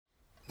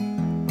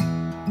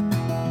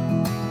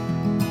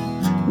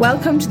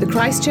Welcome to the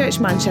Christ Church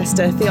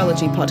Manchester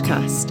Theology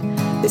Podcast.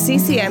 The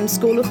CCM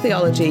School of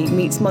Theology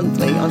meets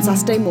monthly on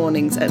Saturday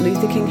mornings at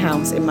Luther King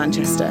House in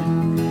Manchester.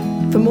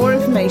 For more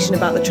information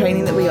about the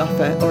training that we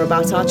offer or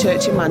about our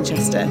church in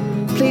Manchester,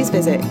 please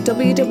visit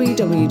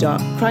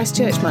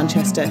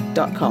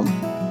www.christchurchmanchester.com.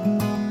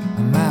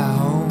 I'm at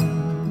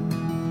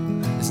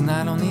home. It's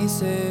not on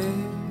this earth,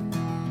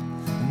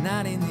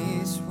 not in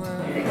this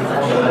world.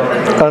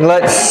 And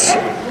let's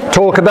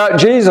talk about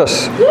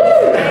Jesus.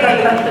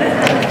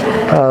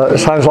 It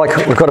sounds like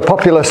we've got a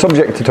popular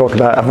subject to talk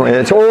about, haven't we?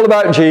 It's all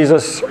about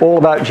Jesus, all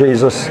about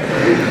Jesus.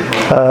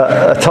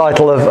 A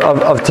title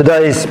of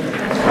today's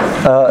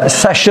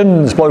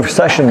sessions, both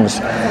sessions.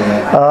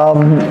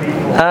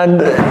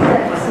 And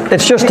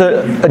it's just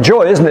a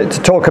joy, isn't it,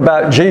 to talk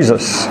about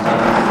Jesus.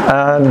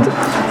 And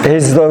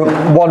He's the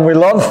one we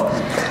love,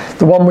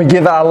 the one we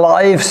give our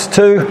lives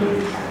to,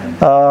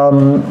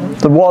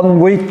 the one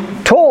we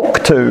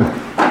talk to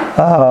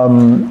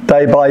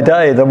day by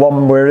day, the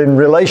one we're in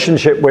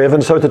relationship with.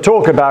 And so to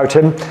talk about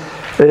Him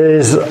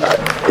is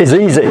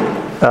easy.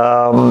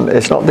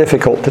 It's not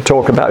difficult to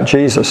talk about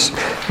Jesus.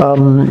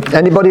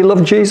 Anybody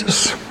love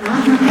Jesus?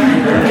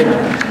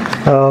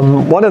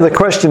 One of the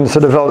questions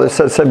sort of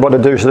said what I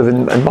do sort of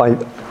in my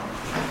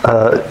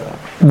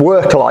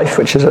work life,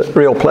 which is a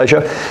real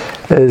pleasure,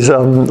 is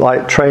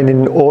like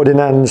training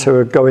ordinands who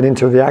are going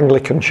into the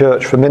Anglican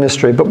Church for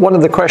ministry. But one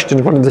of the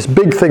questions, one of this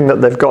big thing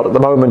that they've got at the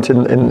moment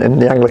in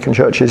the Anglican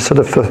Church is sort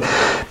of for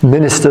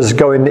ministers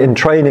going in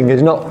training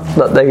is not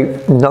that they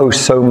know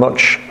so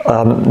much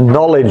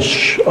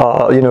knowledge,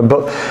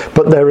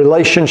 but their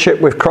relationship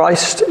with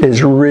Christ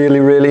is really,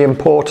 really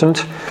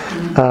important.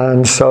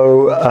 And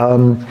so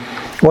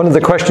one of the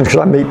questions, because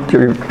I meet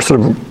sort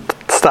of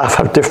staff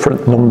have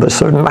different numbers,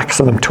 so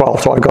maximum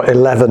 12, so I've got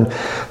 11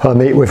 I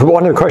meet with.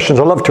 One of the questions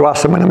I love to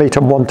ask them when I meet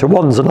on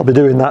one-to-ones, and I'll be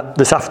doing that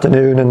this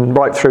afternoon and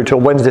right through till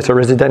Wednesday to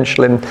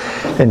residential in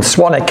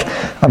Swanwick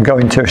I'm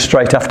going to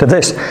straight after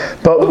this.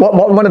 But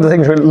one of the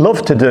things we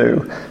love to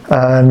do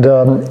and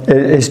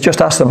is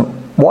just ask them,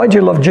 why do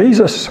you love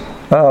Jesus?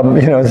 Sort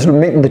of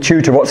meeting the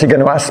tutor, what's he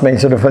going to ask me?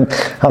 Sort of,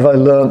 have I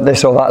learned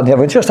this or that and the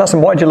other? Just ask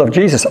them, why do you love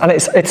Jesus? And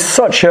it's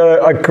such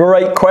a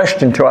great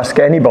question to ask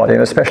anybody,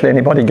 and especially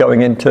anybody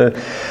going into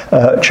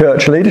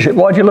church leadership.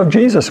 Why do you love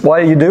Jesus? Why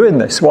are you doing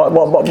this?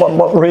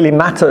 What really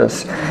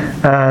matters?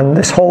 And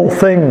this whole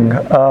thing,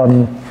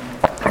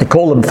 we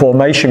call them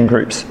formation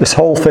groups. This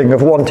whole thing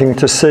of wanting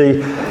to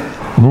see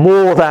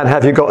more than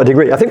have you got a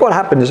degree. I think what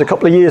happened is a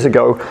couple of years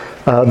ago,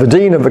 the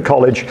dean of the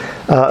college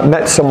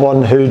met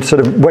someone who'd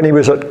sort of, when he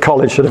was at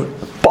college, sort of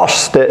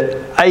bossed it,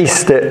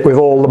 aced it with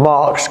all the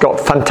marks, got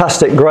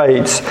fantastic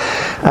grades,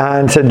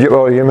 and said,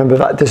 "Oh, you remember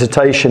that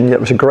dissertation? It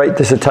was a great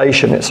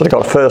dissertation. It sort of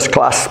got a first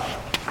class."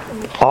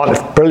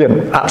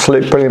 Brilliant,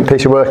 absolute brilliant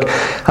piece of work.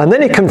 And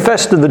then he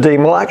confessed to the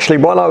dean, well, actually,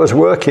 while I was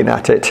working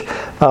at it,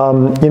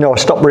 I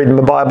stopped reading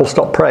my Bible,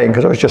 stopped praying,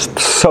 because I was just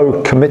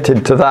so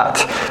committed to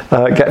that,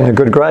 getting a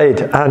good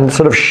grade, and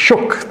sort of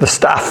shook the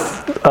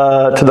staff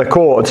to the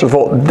core. So I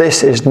thought,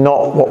 this is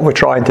not what we're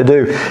trying to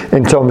do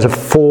in terms of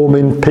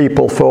forming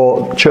people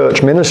for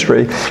church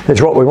ministry. It's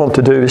what we want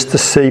to do is to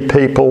see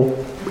people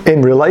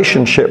in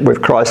relationship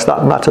with Christ.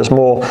 That matters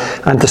more,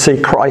 and to see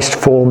Christ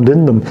formed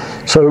in them.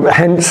 So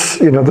hence,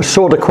 the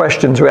sort of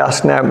questions we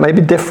ask now may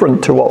be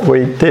different to what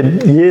we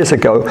did years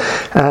ago,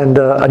 and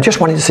just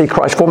wanting to see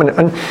Christ forming it.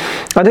 And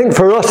I think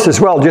for us as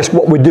well, just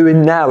what we're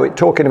doing now,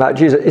 talking about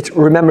Jesus, it's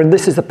remembering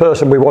this is the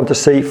person we want to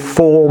see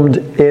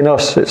formed in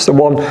us. It's the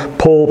one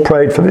Paul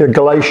prayed for the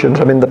Galatians,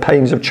 the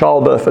pains of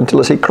childbirth until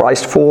I see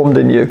Christ formed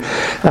in you.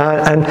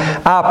 And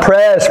our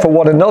prayers for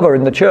one another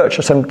in the church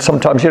are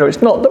sometimes,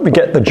 it's not that we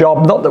get the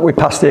job, not that we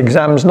pass the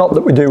exams, not that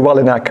we do well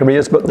in our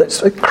careers, but that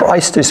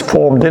Christ is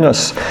formed in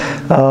us.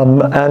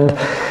 And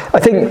I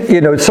think,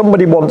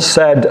 somebody once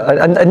said,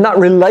 and that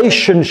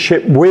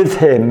relationship with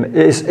Him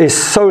is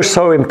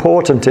so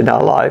important in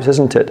our lives,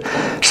 isn't it?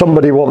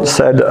 Somebody once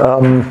said,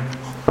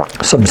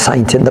 some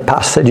saint in the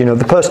past said,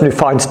 the person who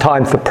finds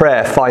time for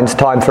prayer finds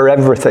time for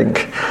everything.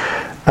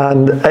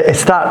 And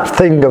it's that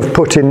thing of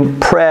putting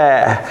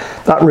prayer,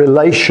 that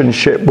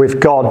relationship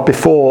with God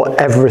before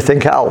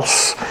everything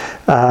else.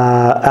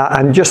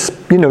 And just,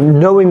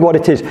 knowing what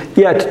it is.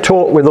 Yeah, to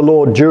talk with the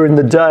Lord during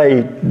the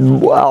day,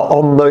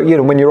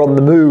 when you're on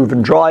the move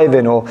and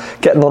driving or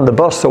getting on the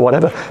bus or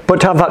whatever.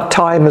 But to have that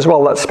time as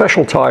well, that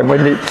special time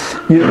when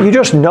you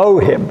just know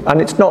Him.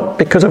 And it's not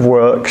because of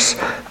works,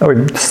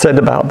 we've said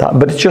about that,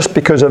 but it's just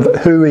because of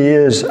who He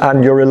is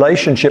and your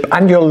relationship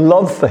and your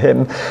love for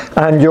Him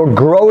and your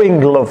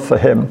growing love for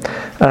Him.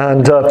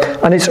 And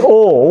it's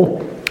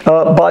all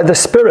by the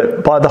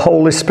Spirit, by the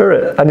Holy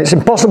Spirit. And it's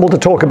impossible to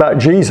talk about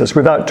Jesus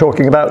without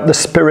talking about the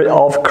Spirit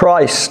of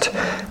Christ.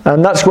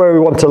 And that's where we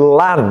want to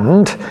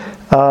land,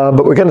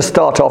 but we're going to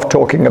start off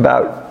talking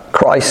about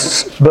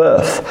Christ's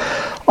birth.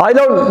 I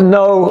don't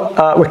know,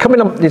 we're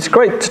coming up, it's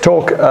great to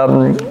talk,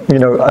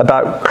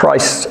 about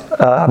Christ's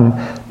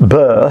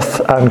birth,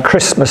 and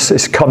Christmas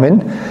is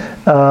coming.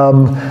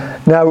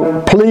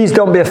 Now, please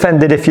don't be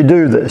offended if you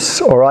do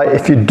this, all right?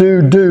 If you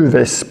do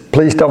this,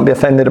 please don't be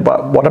offended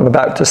about what I'm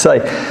about to say.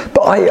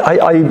 But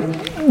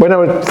when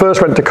I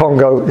first went to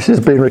Congo, this is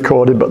being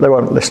recorded, but they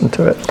won't listen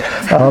to it.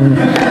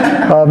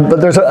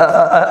 But there's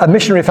a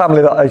missionary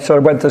family that I sort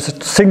of went to, a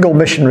single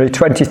missionary,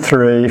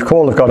 23,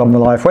 call of God on my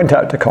life, went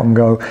out to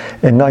Congo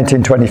in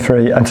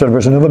 1923, and so there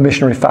was another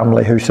missionary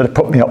family who sort of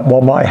put me up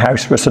while my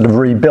house was sort of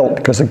rebuilt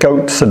because the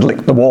goats had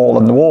licked the wall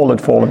and the wall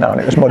had fallen down.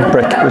 It was mud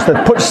brick.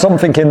 They'd put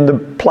something in the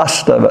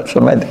plaster that sort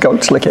of made the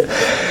goats lick it.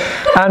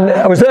 And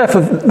I was there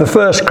for the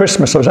first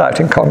Christmas I was out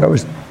in Congo. I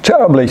was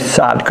terribly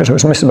sad because I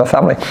was missing my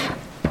family.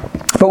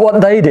 But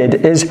what they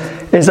did is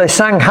they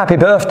sang Happy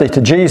Birthday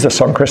to Jesus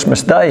on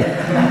Christmas Day.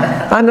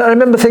 And I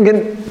remember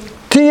thinking,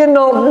 do you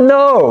not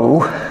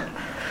know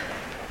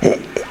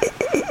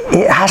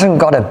he hasn't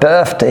got a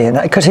birthday in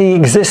that because he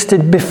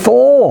existed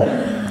before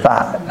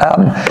that?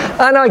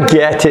 And I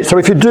get it. So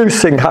if you do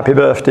sing Happy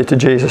Birthday to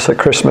Jesus at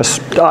Christmas,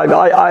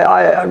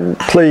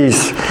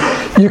 please,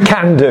 you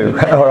can do,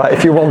 all right,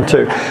 if you want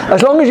to.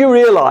 As long as you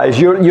realise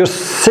you're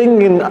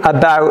singing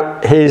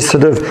about his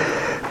sort of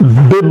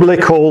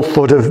biblical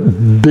sort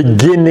of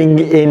beginning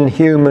in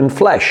human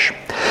flesh.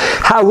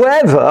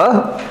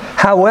 However,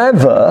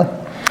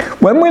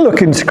 when we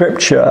look in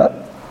Scripture,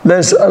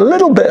 there's a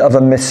little bit of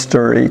a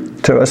mystery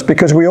to us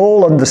because we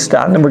all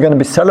understand, and we're going to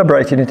be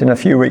celebrating it in a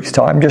few weeks'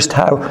 time, just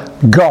how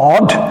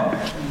God,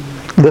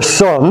 the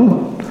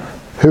Son,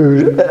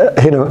 who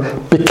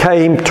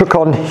took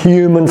on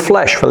human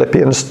flesh,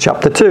 Philippians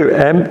chapter 2,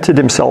 emptied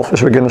himself,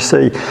 as we're going to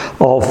see,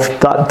 of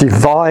that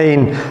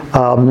divine,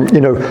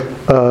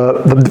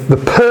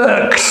 the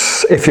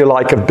perks, if you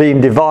like, of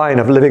being divine,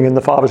 of living in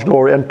the Father's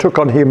glory, and took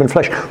on human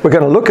flesh. We're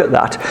going to look at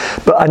that.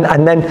 But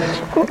and then,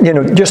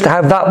 just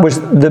how that was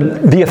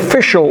the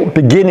official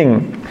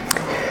beginning.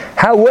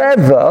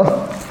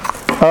 However,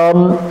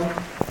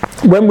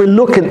 when we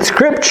look at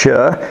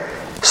Scripture,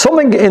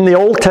 something in the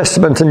Old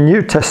Testament and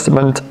New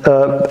Testament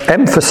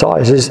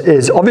emphasizes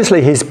is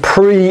obviously his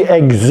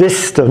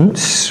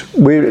pre-existence.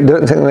 We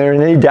don't think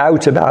there's any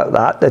doubt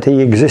about that he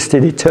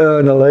existed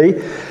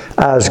eternally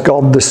as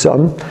God the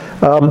Son.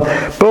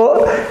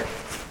 But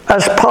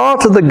as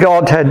part of the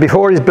Godhead,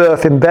 before his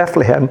birth in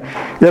Bethlehem,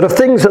 there are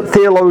things that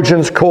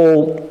theologians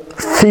call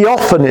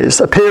theophanies,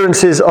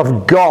 appearances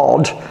of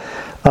God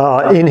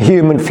in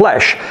human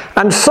flesh.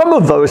 And some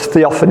of those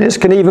theophanies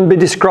can even be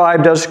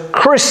described as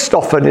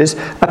Christophanies,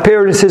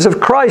 appearances of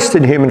Christ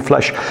in human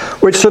flesh,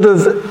 which sort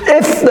of,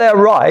 if they're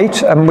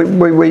right, and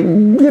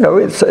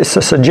it's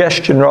a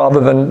suggestion rather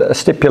than a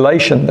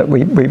stipulation that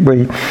we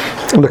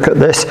look at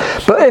this,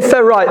 but if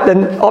they're right,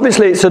 then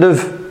obviously it's sort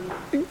of,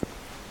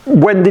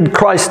 when did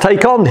Christ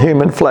take on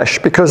human flesh?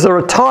 Because there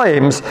are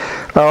times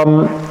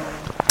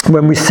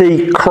when we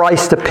see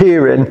Christ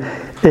appearing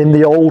in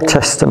the Old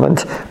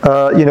Testament,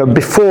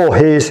 before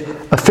his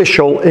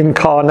official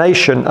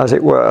incarnation, as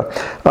it were.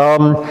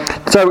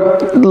 So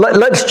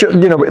let's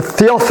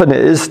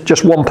theophanies,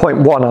 just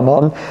 1.1 I'm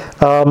on.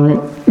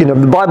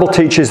 The Bible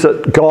teaches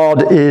that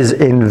God is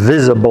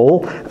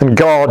invisible and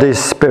God is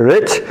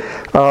spirit,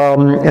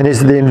 and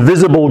is the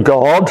invisible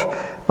God.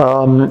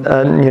 1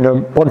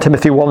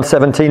 Timothy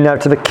 1:17, now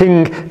to the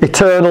King,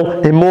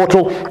 eternal,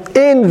 immortal,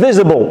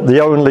 invisible,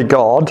 the only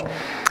God.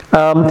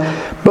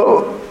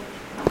 But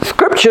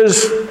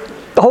Scriptures,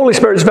 the Holy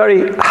Spirit is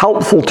very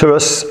helpful to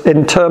us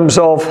in terms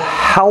of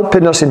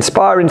helping us,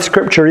 inspiring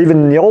Scripture,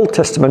 even in the Old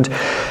Testament,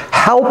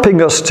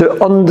 helping us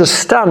to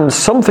understand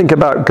something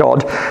about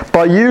God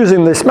by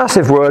using this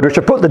massive word, which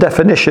I put the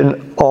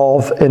definition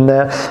of in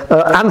there,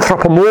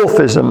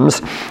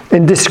 anthropomorphisms,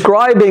 in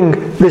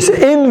describing this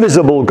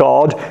invisible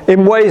God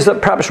in ways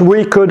that perhaps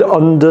we could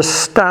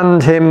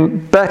understand him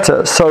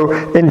better. So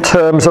in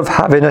terms of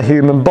having a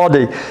human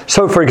body.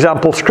 So for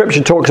example,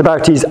 Scripture talks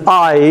about his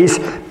eyes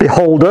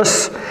behold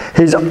us,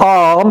 his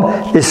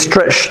arm is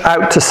stretched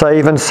out to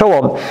save, and so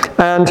on.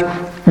 And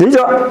these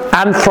are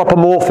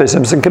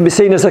anthropomorphisms and can be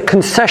seen as a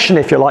concession,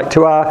 if you like,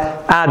 to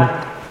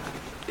our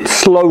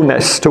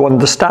slowness to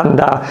understand,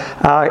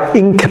 our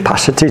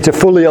incapacity to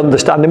fully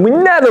understand, and we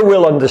never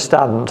will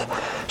understand.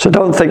 So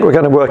don't think we're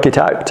going to work it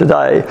out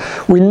today.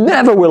 We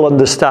never will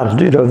understand,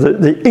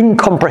 the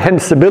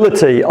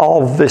incomprehensibility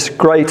of this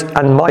great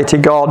and mighty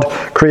God,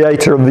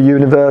 creator of the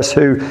universe,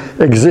 who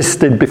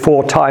existed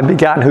before time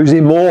began, who's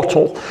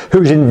immortal,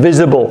 who's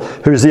invisible,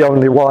 who's the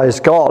only wise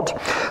God.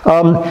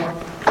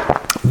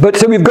 But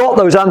so we've got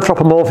those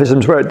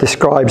anthropomorphisms where it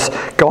describes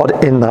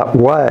God in that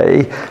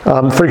way.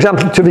 For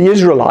example, to the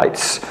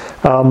Israelites,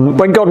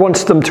 when God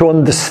wants them to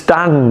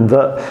understand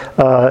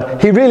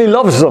that he really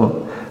loves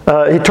them,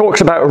 he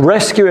talks about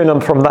rescuing them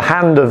from the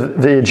hand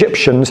of the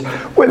Egyptians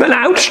with an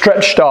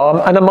outstretched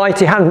arm and a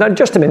mighty hand. Now,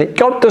 just a minute.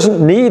 God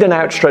doesn't need an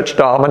outstretched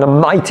arm and a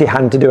mighty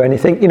hand to do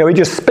anything. He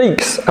just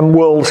speaks and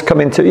worlds come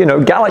into,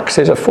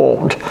 galaxies are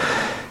formed.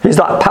 He's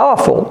that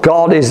powerful.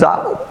 God is that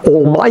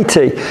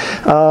almighty.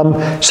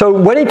 So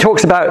when he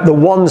talks about the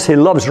ones he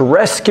loves,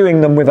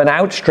 rescuing them with an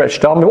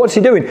outstretched arm, what's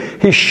he doing?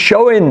 He's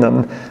showing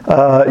them,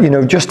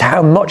 just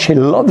how much he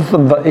loves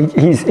them. But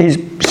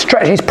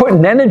he's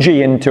putting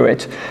energy into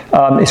it,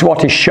 is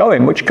what he's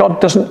showing, which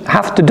God doesn't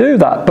have to do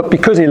that. But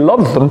because he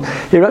loves them,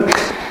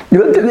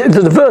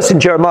 there's a verse in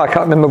Jeremiah, I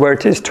can't remember where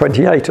it is,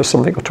 28 or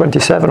something, or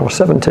 27 or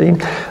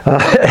 17,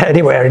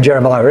 anywhere in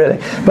Jeremiah really.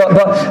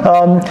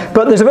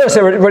 But there's a verse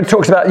there where it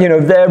talks about,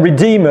 their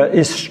Redeemer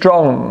is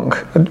strong.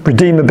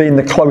 Redeemer being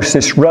the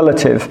closest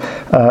relative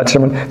to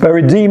someone. Their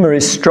Redeemer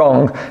is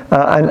strong,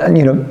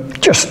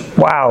 and just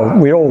wow,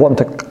 we all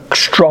want a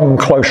strong,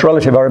 close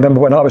relative. I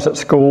remember when I was at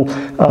school,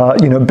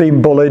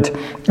 being bullied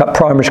at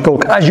primary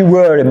school, as you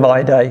were in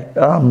my day.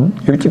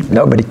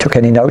 Nobody took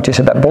any notice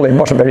of that bullying. It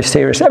wasn't very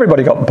serious.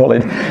 Everybody got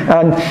bullied.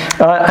 And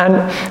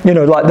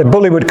like the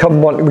bully would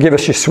come, would give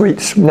us your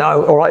sweets.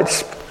 No, all right,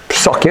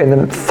 sock you in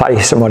the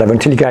face and whatever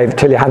until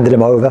you handed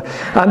him over.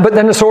 But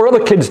then I saw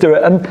other kids do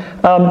it, and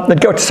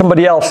they'd go to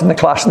somebody else in the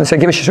class and they'd say,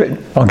 give us your sweet.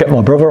 I'll get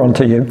my brother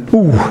onto you.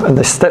 Ooh, and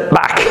they step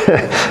back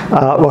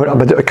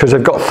because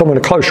they've got someone,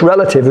 a close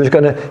relative, who's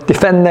going to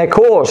defend their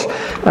cause.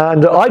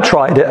 And I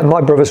tried it, and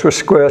my brothers were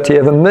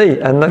squirtier than me,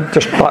 and they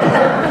just like,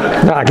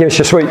 nah, give us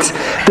your sweets.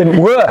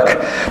 Didn't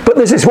work. But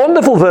there's this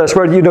wonderful verse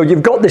where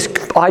you've got this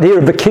idea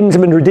of the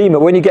kinsman redeemer.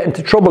 When you get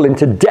into trouble,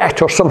 into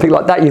debt or something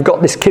like that, you've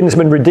got this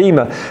kinsman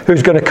redeemer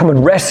who's going to come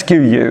and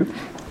rescue you.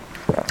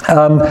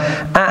 And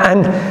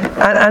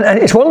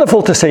it's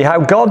wonderful to see how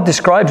God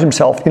describes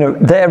himself.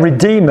 Their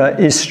Redeemer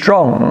is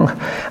strong.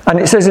 And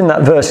it says in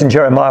that verse in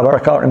Jeremiah, where I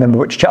can't remember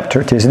which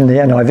chapter it is, in the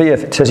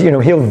NIV, it says,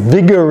 he'll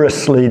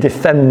vigorously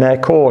defend their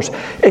cause.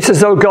 It's as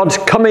though God's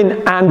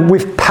coming and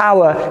with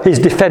power he's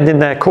defending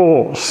their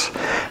cause.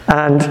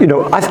 And,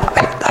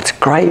 that's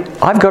great.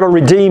 I've got a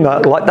Redeemer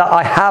like that.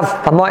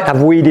 I might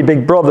have weedy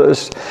big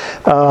brothers,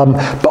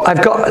 but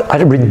I've got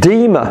a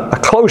Redeemer, a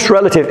close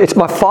relative. It's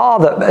my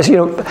father. As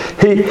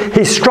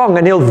he's strong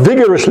and he'll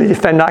vigorously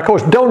defend our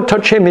cause. Don't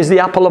touch him, he's the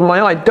apple of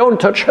my eye. Don't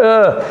touch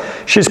her,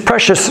 she's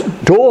precious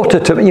daughter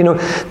to me.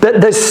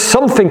 There's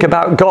something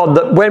about God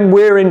that when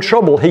we're in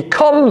trouble, he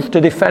comes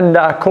to defend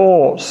our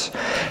cause.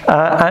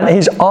 And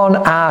he's on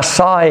our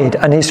side,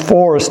 and he's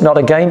for us, not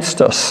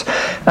against us.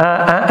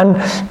 And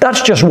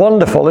that's just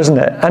wonderful, isn't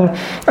it?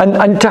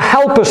 And to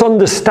help us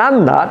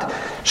understand that,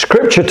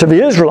 Scripture to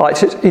the Israelites,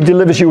 he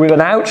delivers you with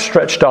an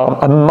outstretched arm,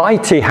 a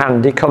mighty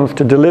hand he comes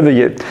to deliver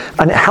you.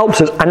 And it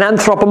helps us, an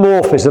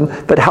anthropomorphism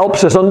that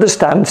helps us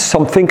understand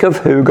something of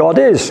who God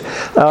is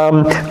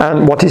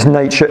and what his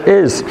nature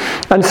is.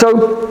 And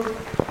so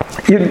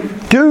you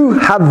do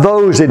have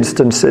those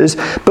instances,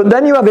 but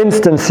then you have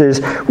instances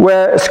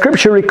where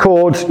Scripture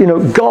records,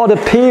 God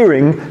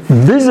appearing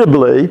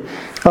visibly,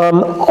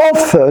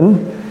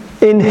 often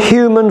in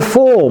human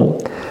form.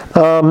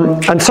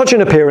 And such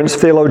an appearance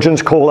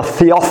theologians call a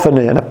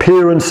theophany, an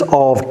appearance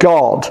of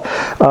God.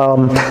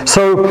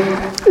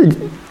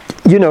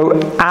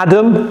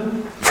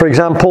 Adam, for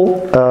example,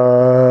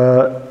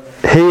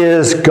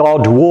 hears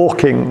God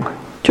walking.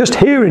 Just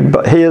hearing,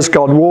 but hears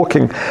God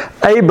walking.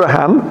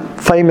 Abraham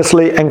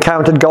famously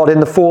encountered God in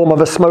the form of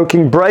a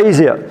smoking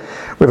brazier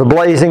with a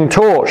blazing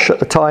torch. At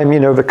the time,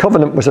 the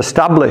covenant was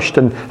established,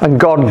 and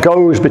God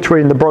goes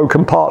between the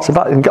broken parts of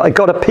that. And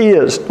God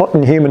appears, not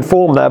in human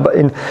form there, but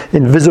in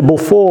visible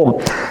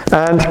form.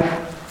 And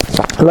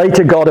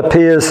later God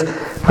appears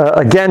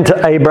again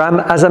to Abraham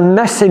as a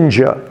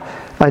messenger.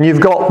 And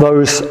you've got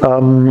those,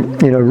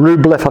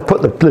 Rublev, I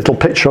put the little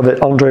picture of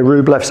it, Andrei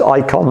Rublev's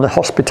icon, The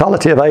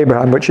Hospitality of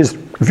Abraham, which is,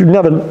 if you've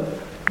never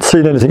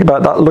seen anything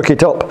about that, look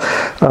it up.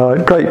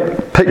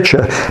 Great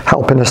picture,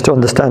 helping us to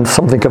understand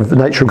something of the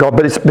nature of God.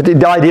 But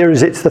the idea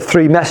is it's the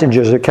three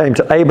messengers who came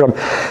to Abraham.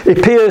 He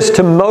appears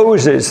to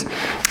Moses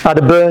at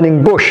a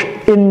burning bush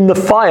in the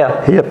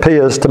fire. He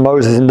appears to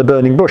Moses in the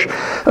burning bush.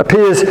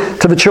 Appears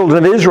to the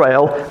children of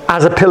Israel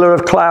as a pillar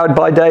of cloud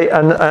by day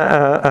and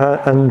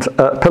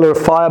a pillar of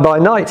fire by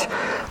night.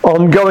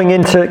 On going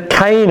into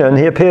Canaan,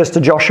 he appears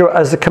to Joshua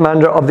as the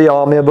commander of the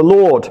army of the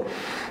Lord.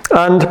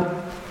 And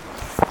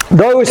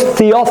those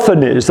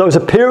theophanies, those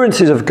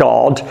appearances of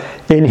God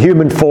in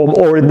human form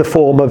or in the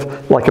form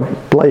of like a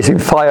blazing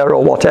fire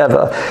or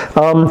whatever,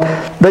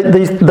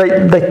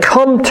 they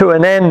come to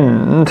an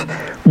end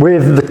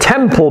with the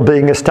temple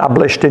being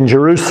established in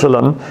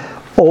Jerusalem,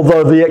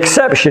 although the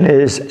exception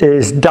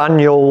is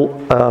Daniel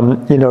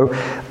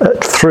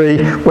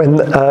 3, when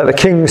the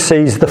king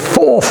sees the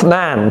fourth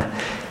man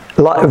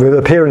with the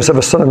appearance of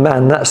a son of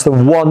man. That's the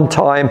one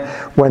time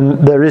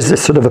when there is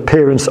this sort of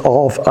appearance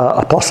of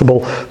a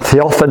possible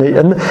theophany.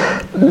 And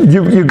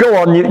you go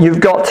on,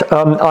 you've got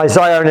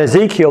Isaiah and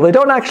Ezekiel. They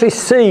don't actually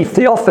see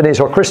theophanies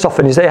or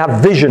Christophanies. They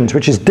have visions,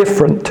 which is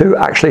different to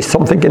actually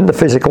something in the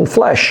physical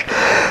flesh.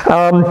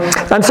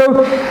 And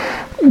so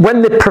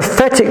when the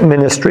prophetic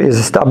ministry is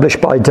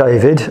established by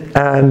David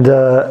and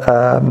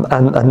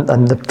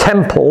the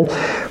temple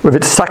with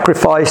its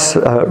sacrifice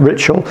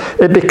ritual,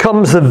 it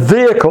becomes the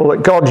vehicle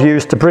that God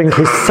used to bring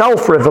his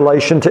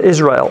self-revelation to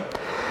Israel.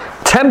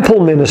 temple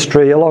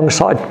ministry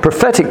alongside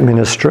prophetic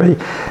ministry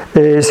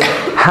is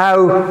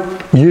how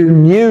you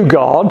knew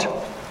God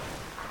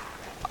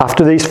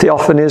after these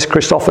theophanies,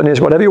 Christophanies,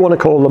 whatever you want to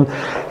call them,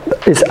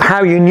 is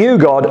how you knew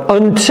God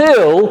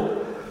until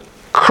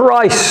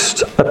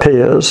Christ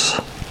appears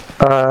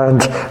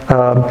and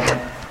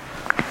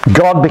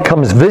God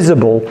becomes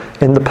visible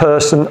in the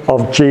person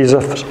of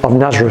Jesus of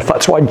Nazareth.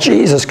 That's why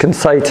Jesus can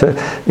say to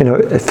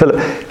Philip,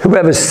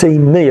 whoever's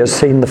seen me has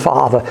seen the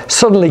Father.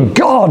 Suddenly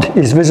God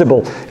is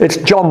visible. It's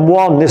John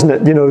 1, isn't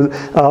it?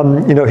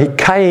 He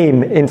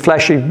came in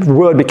flesh, the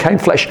Word became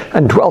flesh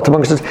and dwelt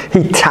amongst us.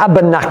 He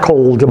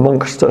tabernacled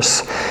amongst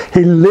us.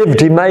 He lived,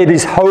 he made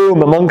his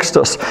home amongst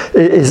us,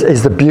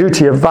 is the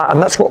beauty of that.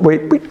 And that's what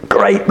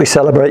we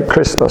celebrate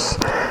Christmas.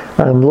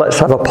 And let's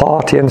have a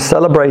party and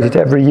celebrate it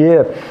every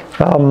year.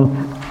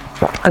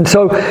 And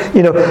so,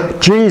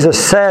 Jesus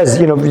says,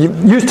 you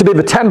used to be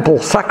the temple,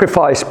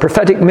 sacrifice,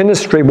 prophetic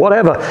ministry,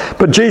 whatever.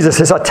 But Jesus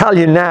says, I tell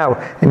you now,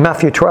 in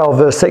Matthew 12,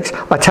 verse 6,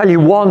 I tell you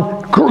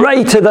one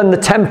greater than the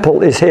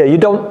temple is here. You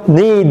don't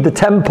need the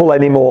temple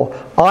anymore.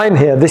 I'm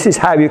here. This is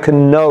how you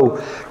can know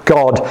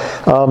God.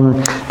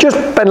 Just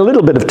spend a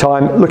little bit of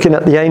time looking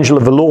at the angel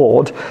of the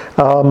Lord.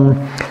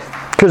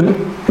 Because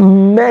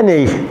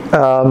many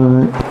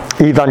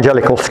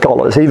evangelical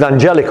scholars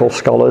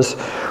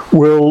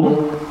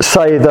will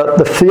say that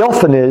the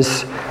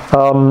theophanies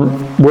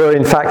were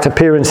in fact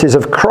appearances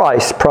of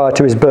Christ prior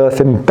to his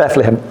birth in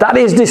Bethlehem. That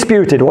is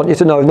disputed. I want you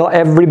to know not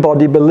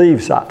everybody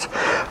believes that.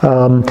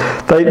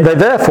 They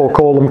therefore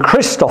call them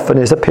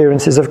Christophanies,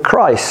 appearances of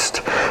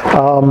Christ.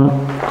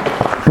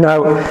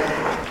 Now,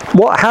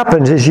 what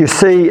happens is you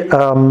see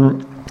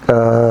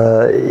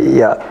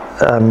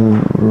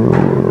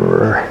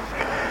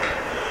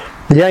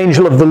the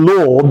angel of the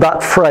Lord,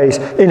 that phrase.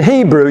 In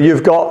Hebrew,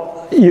 you've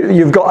got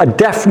a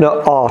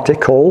definite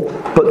article,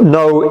 but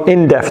no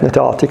indefinite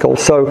article.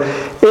 So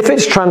if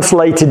it's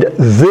translated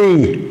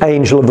the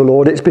angel of the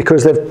Lord, it's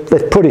because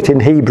they've put it in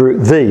Hebrew,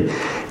 the.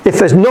 If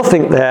there's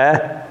nothing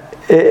there,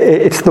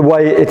 it's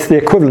the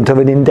equivalent of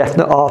an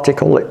indefinite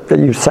article that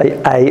you say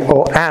a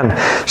or an.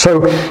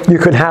 So you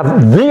can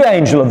have the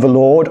angel of the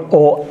Lord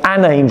or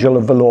an angel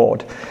of the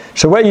Lord.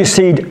 So where you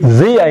see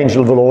the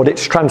angel of the Lord,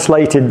 it's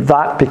translated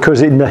that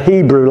because in the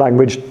Hebrew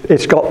language,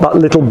 it's got that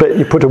little bit,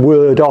 you put a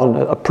word on,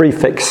 a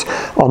prefix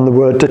on the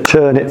word to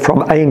turn it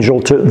from angel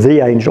to the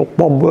angel.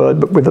 One word,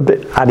 but with a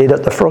bit added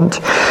at the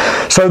front.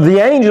 So the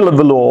angel of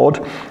the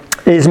Lord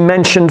is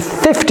mentioned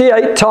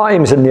 58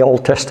 times in the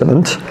Old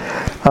Testament.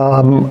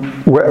 The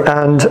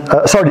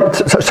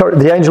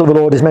angel of the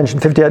Lord is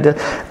mentioned 58 times,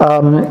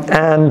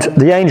 and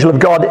the angel of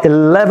God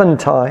 11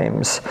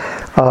 times.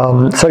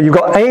 So you've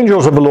got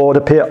angels of the Lord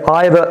appear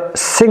either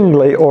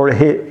singly or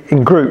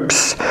in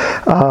groups.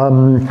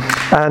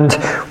 And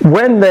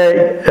when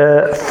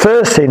they're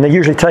first seen, they're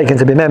usually taken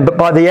to be men, but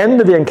by the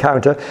end of the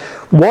encounter,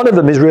 one of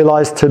them is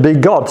realized to be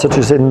God, such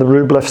as in the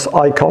Rublev's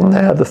icon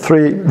there, the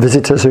three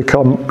visitors who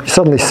come, you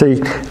suddenly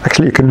see,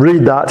 actually you can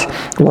read that,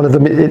 one of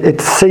them,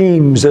 it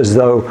seems as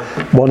though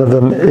one of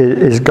them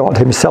is God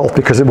himself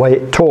because of the way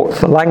it talks,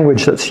 the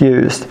language that's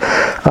used.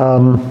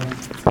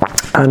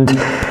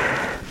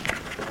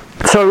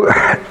 So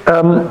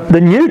the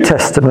New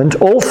Testament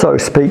also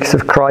speaks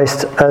of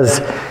Christ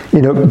as,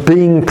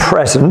 being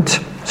present.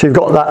 So you've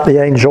got that, the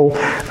angel.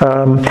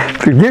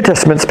 The New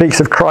Testament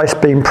speaks of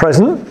Christ being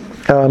present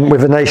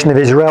with the nation of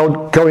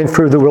Israel going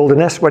through the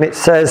wilderness, when it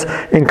says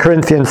in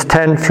Corinthians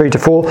 10,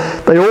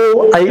 3-4, they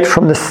all ate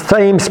from the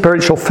same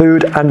spiritual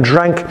food and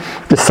drank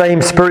the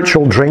same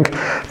spiritual drink,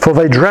 for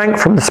they drank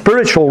from the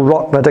spiritual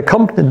rock that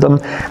accompanied them,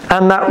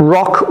 and that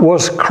rock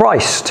was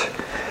Christ.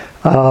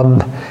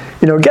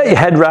 Get your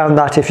head around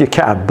that if you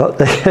can, but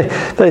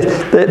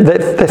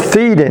they're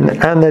feeding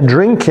and they're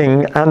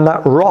drinking, and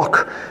that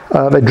rock,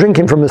 they're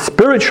drinking from the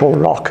spiritual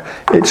rock.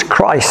 It's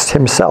Christ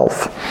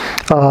himself.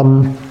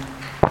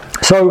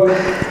 So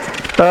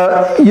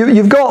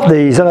you've got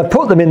these, and I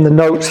put them in the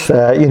notes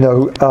there.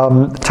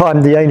 The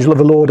time the angel of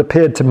the Lord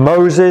appeared to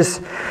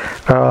Moses.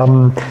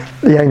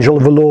 The angel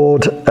of the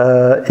Lord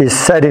is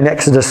said in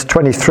Exodus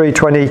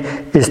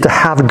 23:20 is to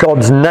have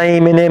God's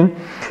name in him.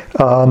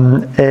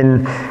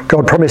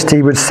 God promised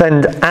he would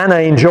send an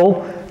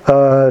angel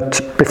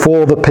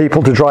before the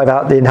people to drive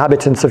out the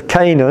inhabitants of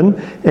Canaan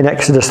in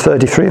Exodus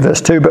 33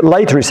 verse 2. But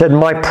later he said,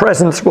 my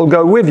presence will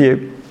go with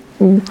you.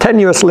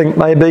 Tenuous link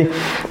maybe,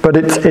 but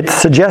it's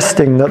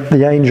suggesting that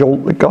the angel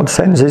that God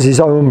sends is his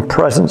own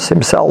presence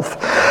himself.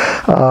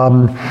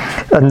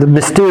 And the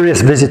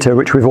mysterious visitor,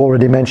 which we've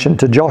already mentioned,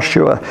 to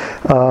Joshua.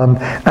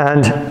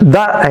 And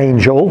that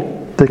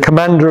angel, the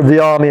commander of the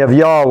army of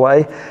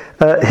Yahweh,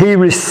 he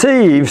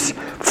receives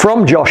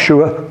from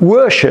Joshua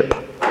worship,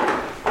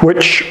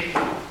 which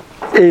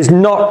is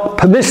not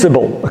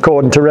permissible,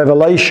 according to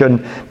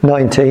Revelation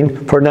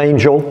 19, for an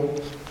angel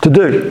to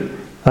do.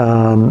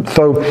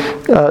 So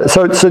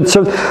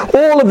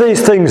all of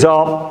these things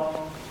are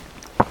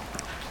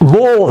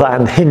more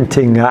than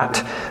hinting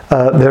at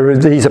there are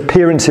these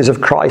appearances of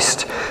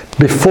Christ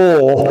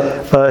before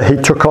he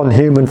took on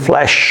human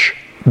flesh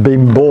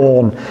been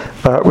born,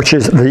 which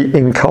is the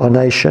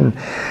incarnation.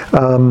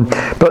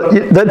 But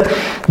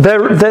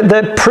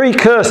they're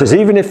precursors,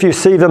 even if you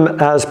see them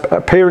as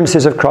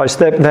appearances of Christ,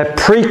 they're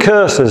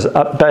precursors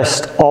at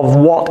best of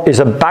what is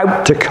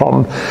about to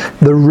come,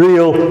 the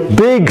real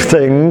big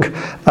thing,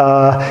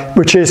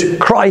 which is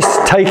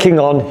Christ taking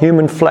on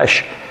human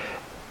flesh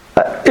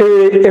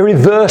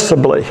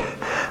irreversibly.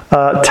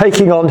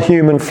 Taking on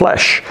human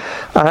flesh.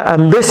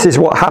 And this is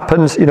what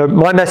happens.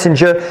 My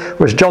messenger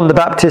was John the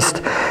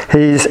Baptist.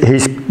 He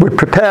would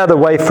prepare the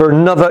way for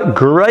another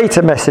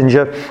greater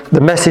messenger, the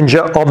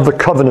messenger of the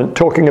covenant,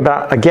 talking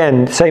about,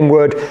 again, same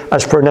word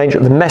as for an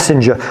angel, the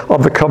messenger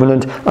of the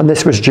covenant, and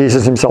this was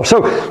Jesus himself.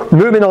 So,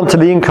 moving on to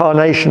the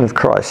incarnation of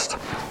Christ.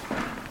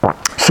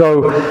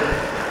 So,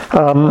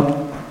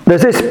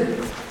 there's this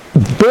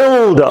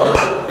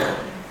build-up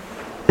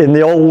in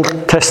the Old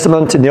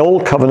Testament, in the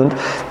Old Covenant.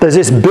 There's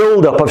this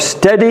build-up of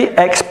steady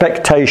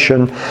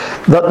expectation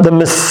that the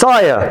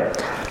Messiah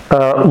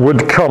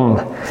would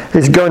come.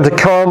 He's going to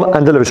come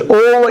and deliver us.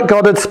 All that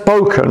God had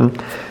spoken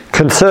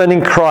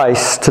concerning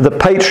Christ to the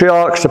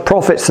patriarchs, the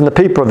prophets, and the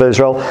people of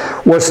Israel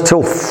was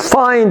to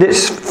find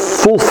its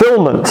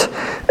fulfillment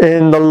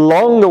in the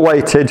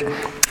long-awaited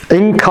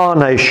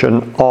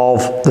incarnation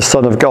of the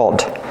Son of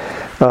God.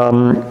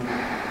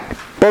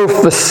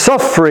 Both the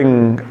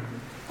suffering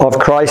of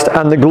Christ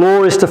and the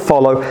glories to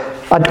follow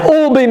had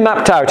all been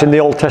mapped out in the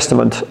Old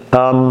Testament.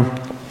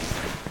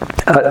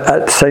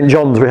 At St.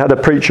 John's, we had a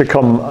preacher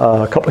come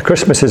a couple of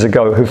Christmases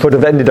ago who would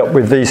have ended up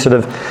with these sort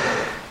of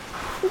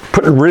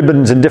putting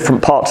ribbons in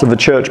different parts of the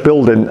church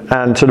building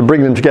and sort of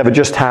bring them together,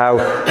 just how,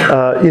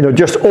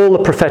 just all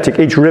the prophetic,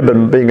 each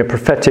ribbon being a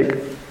prophetic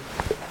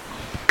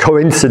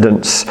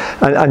coincidence,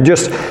 and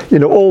just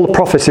all the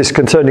prophecies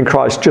concerning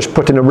Christ, just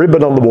putting a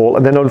ribbon on the wall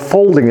and then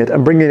unfolding it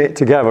and bringing it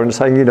together and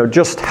saying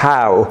just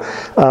how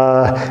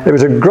it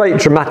was a great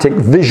dramatic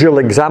visual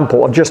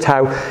example of just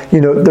how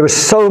there was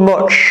so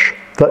much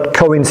that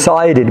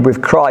coincided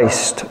with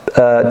Christ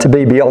to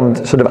be beyond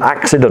sort of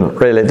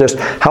accident, really, just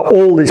how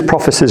all these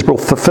prophecies were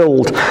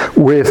fulfilled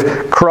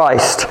with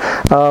Christ.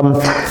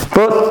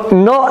 But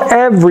not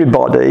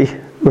everybody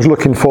was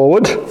looking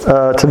forward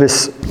to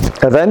this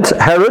event.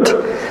 Herod,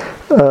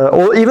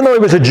 or even though he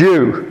was a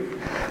Jew,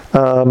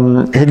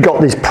 he'd got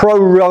these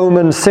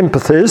pro-Roman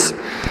sympathies,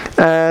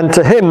 and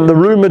to him the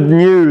rumoured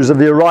news of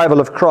the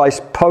arrival of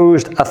Christ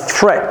posed a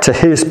threat to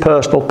his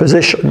personal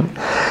position.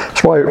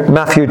 That's why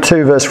Matthew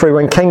 2 verse 3,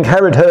 when King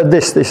Herod heard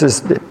this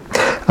is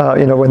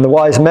when the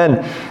wise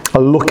men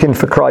are looking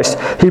for Christ,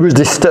 he was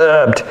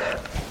disturbed,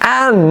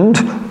 and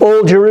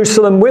all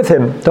Jerusalem with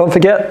him. Don't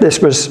forget,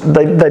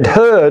 they'd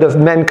heard of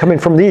men coming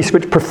from the east,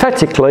 which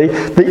prophetically,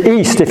 the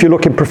east, if you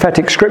look in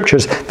prophetic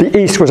scriptures, the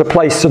east was a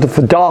place sort of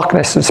for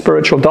darkness and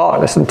spiritual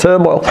darkness and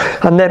turmoil.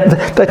 And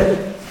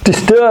they're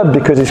disturbed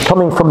because he's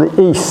coming from the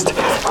east.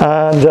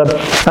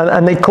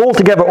 And they called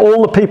together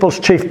all the people's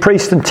chief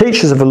priests and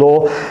teachers of the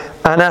law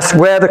and asked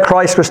where the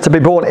Christ was to be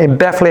born. In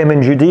Bethlehem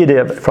in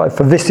Judea,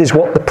 for this is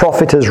what the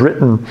prophet has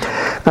written.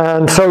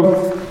 And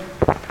so,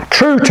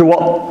 true to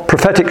what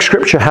prophetic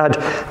scripture had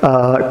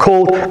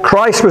called,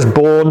 Christ was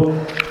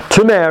born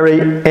to Mary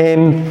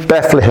in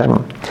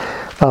Bethlehem.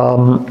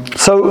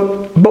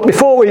 But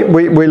before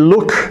we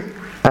look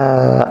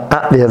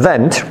at the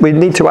event, we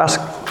need to ask,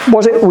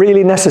 was it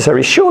really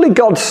necessary? Surely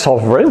God's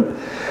sovereign.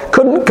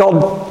 Couldn't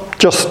God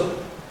just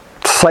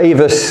save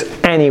us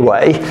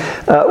anyway?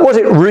 Was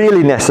it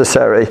really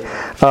necessary?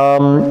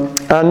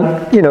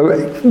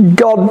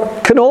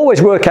 God can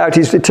always work out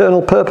his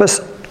eternal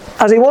purpose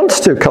as he wants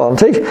to, can't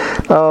he?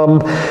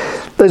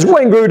 There's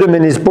Wayne Grudem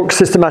in his book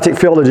Systematic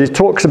Theology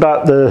talks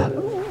about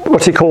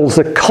what he calls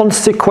the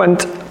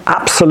consequent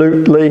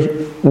absolute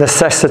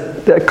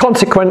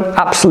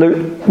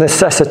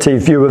necessity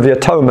view of the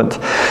atonement.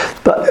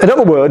 But in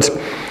other words,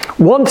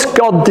 once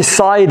God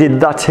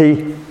decided that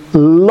he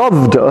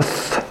loved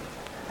us,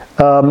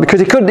 because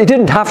he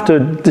didn't have to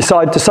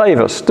decide to save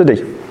us, did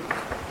he?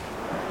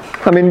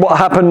 I mean, what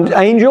happened?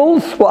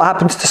 Angels? What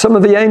happens to some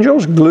of the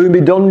angels?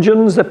 Gloomy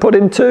dungeons they're put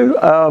into,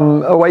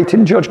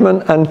 awaiting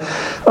judgment, and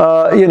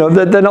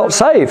they're not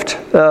saved.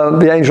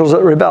 The angels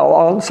that rebel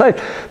aren't saved.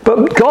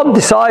 But God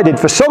decided,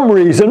 for some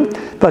reason,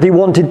 that he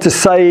wanted to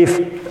save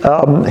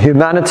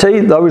humanity,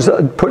 those that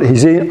had put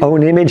his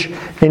own image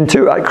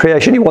into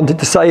creation. He wanted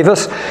to save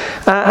us,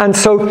 and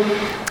so,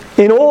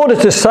 in order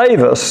to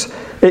save us,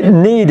 it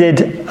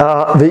needed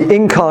the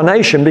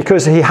incarnation,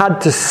 because he had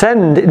to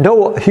send.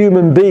 No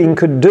human being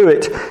could do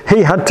it.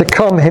 He had to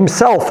come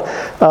himself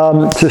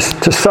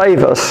to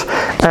save us,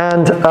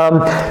 and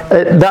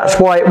that's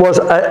why it was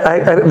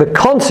the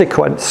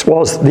consequence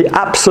was the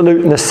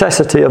absolute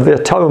necessity of the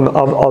atonement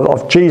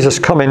of Jesus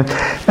coming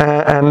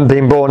and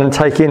being born and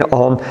taking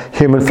on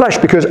human flesh,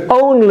 because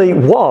only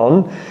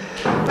one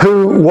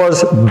who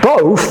was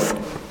both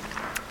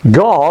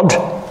God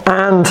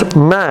and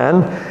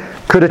man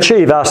could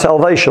achieve our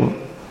salvation.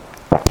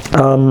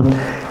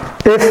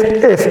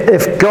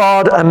 If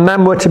God and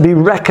man were to be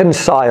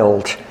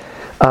reconciled,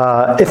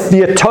 if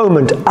the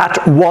atonement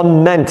at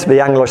one meant,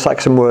 the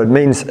Anglo-Saxon word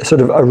means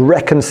sort of a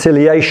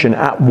reconciliation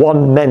at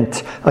one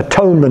meant,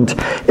 atonement.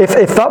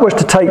 If that was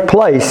to take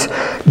place,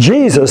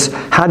 Jesus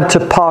had to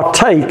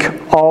partake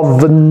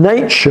of the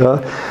nature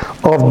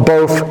of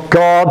both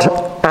God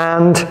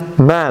and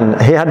man.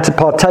 He had to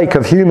partake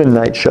of human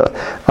nature.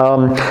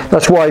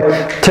 That's why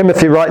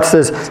Timothy writes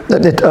this.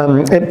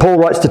 Paul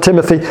writes to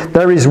Timothy,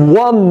 there is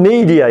one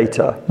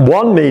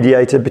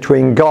mediator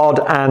between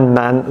God and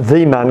man,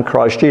 the man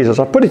Christ Jesus.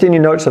 I put it in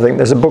your notes. I think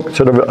there's a book,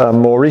 sort of a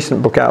more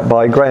recent book out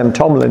by Graham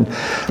Tomlin,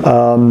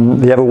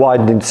 The Ever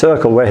Widening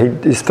Circle, where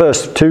his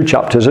first 2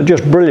 chapters are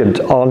just brilliant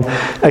on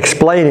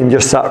explaining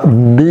just that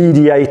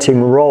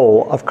mediating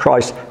role of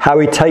Christ, how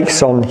he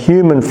takes on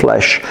human flesh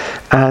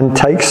and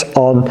takes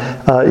on,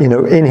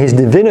 in his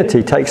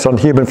divinity, takes on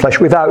human flesh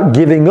without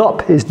giving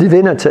up his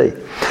divinity.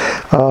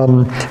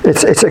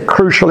 It's a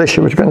crucial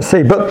issue which we're going to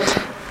see. But,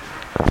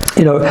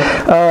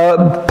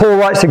 Paul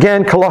writes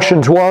again,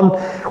 Colossians 1,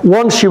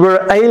 once you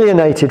were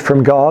alienated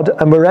from God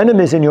and were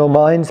enemies in your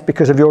minds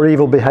because of your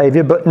evil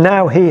behavior, but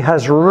now he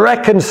has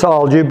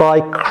reconciled you by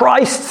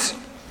Christ's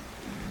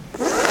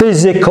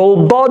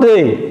physical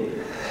body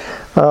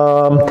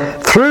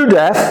through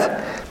death,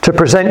 to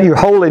present you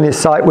whole in his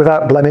sight,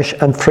 without blemish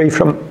and free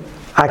from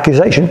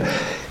accusation.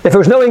 If there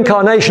was no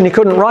incarnation, he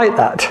couldn't write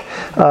that.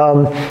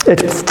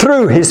 It's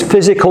through his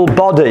physical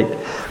body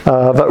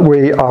that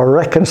we are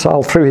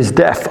reconciled, through his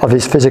death of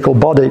his physical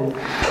body.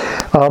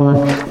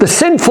 The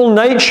sinful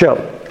nature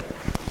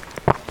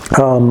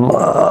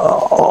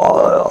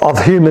of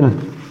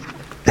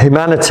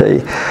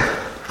humanity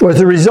was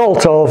the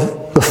result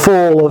of the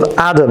fall of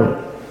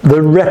Adam, the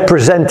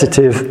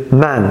representative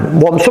man.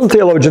 Some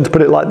theologians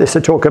put it like this. They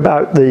talk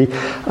about the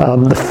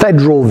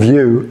federal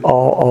view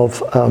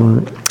of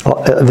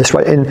this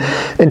way.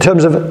 In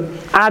terms of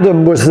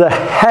Adam was the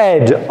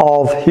head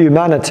of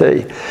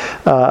humanity,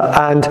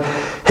 and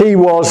he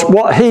was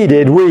what he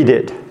did, we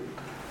did,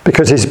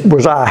 because he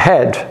was our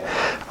head.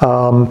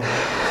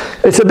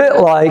 It's a bit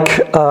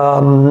like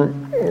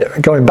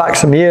going back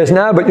some years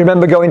now, but you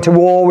remember going to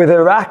war with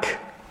Iraq?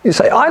 You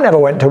say, I never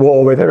went to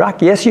war with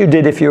Iraq. Yes, you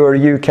did if you were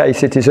a UK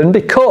citizen,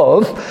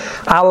 because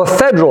our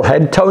federal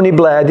head, Tony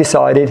Blair,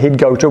 decided he'd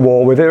go to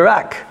war with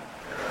Iraq,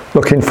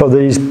 looking for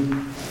these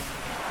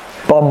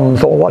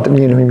bombs or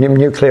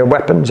nuclear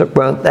weapons that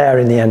weren't there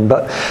in the end.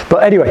 But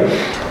anyway,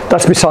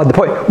 that's beside the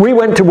point. We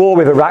went to war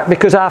with Iraq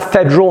because our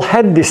federal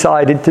head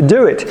decided to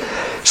do it.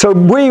 So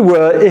we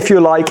were, if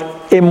you like,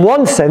 in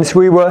one sense,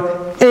 we were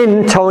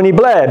in Tony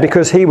Blair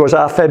because he was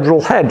our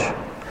federal head.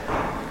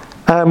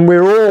 And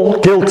we're all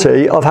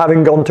guilty of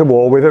having gone to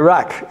war with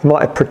Iraq. You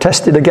might have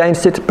protested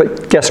against it,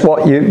 but guess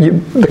what?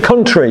 The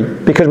country,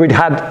 because we'd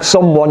had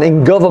someone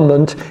in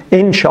government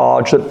in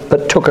charge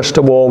that took us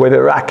to war with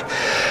Iraq.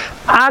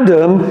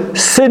 Adam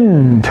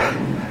sinned.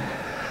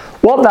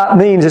 What that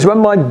means is when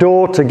my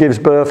daughter gives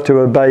birth to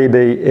a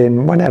baby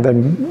in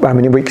how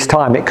many weeks'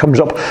 time it comes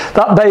up,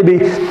 that baby,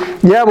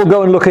 we'll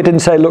go and look at it and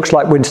say it looks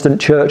like Winston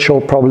Churchill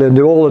probably, and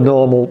do all the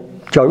normal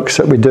jokes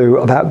that we do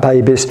about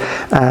babies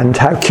and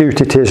how cute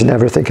it is and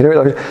everything.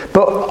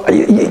 But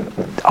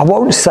I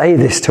won't say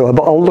this to her,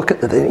 but I'll look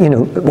at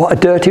what a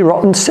dirty,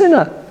 rotten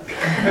sinner.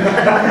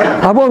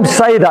 I won't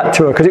say that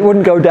to her because it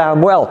wouldn't go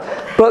down well.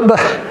 But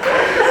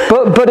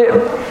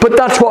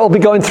that's what will be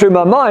going through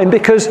my mind,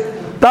 because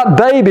that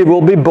baby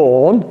will be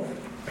born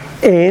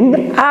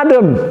in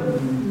Adam.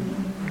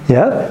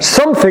 Yeah,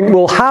 something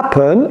will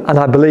happen, and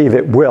I believe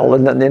it will.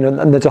 And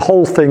there's a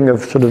whole thing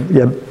of sort of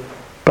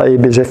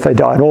babies if they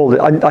die and all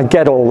that. I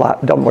get all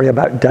that. Don't worry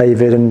about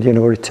David and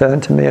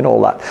return to me and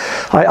all that.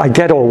 I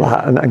get all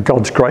that, and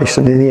God's grace,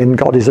 and in the end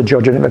God is a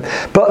judge and everything.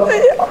 But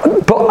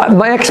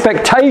my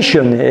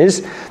expectation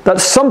is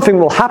that something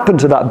will happen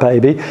to that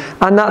baby,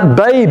 and that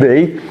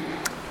baby,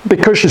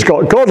 because she's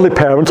got godly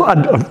parents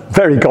and a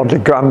very godly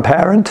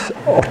grandparent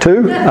or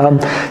two,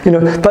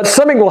 but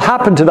something will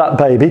happen to that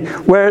baby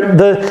where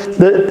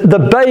the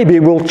baby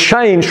will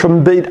change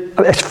from being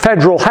a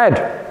federal head,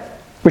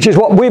 which is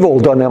what we've all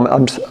done,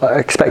 I'm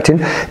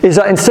expecting, is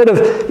that instead of,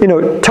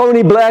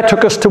 Tony Blair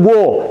took us to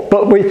war,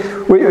 but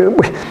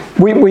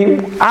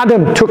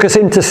Adam took us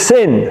into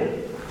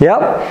sin,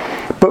 yeah?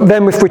 But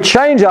then if we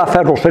change our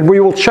federal head, we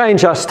will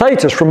change our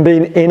status from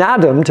being in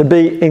Adam to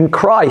be in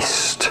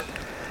Christ.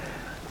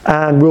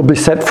 And we'll be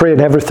set free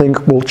and everything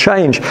will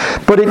change.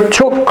 But it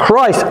took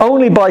Christ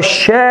only by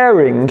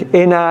sharing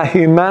in our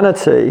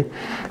humanity,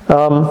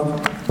 Paul,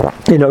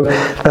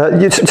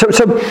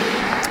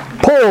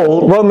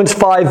 Romans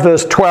 5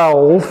 verse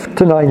 12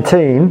 to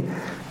 19,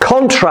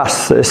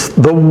 contrasts this,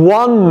 the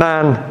one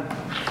man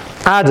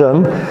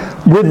Adam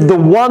with the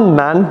one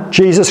man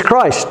Jesus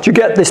Christ. Do you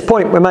get this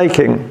point we're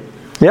making?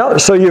 Yeah.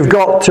 So you've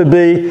got to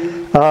be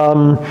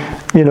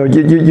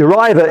you're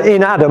either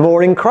in Adam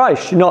or in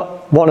Christ. You're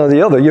not one or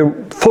the other. You're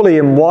fully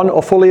in one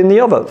or fully in the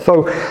other.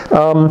 So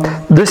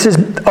this is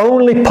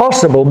only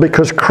possible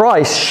because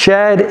Christ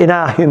shared in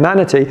our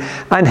humanity,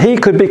 and he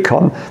could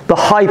become the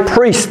high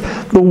priest,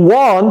 the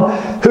one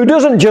who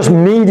doesn't just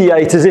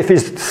mediate as if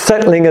he's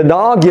settling an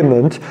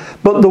argument,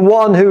 but the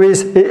one who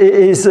he's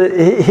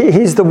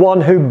the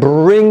one who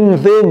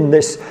brings in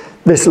this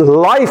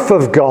life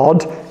of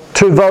God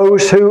to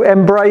those who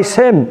embrace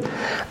him.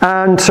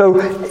 And so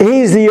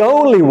he's the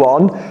only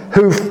one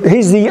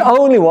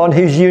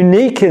who's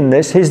unique in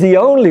this. He's the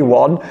only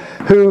one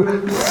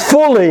who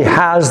fully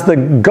has the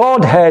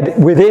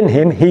Godhead within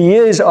him. He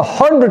is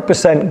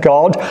 100%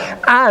 God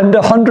and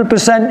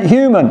 100%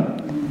 human.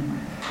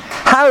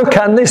 How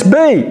can this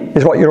be?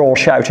 Is what you're all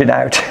shouting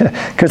out.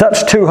 Because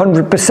that's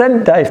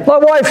 200%, Dave. My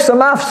wife's a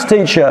maths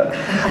teacher.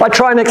 I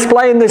try and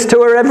explain this to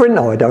her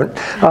No, I don't.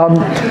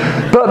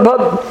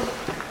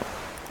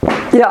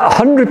 Yeah,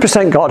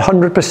 100% God,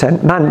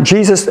 100% man.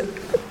 Jesus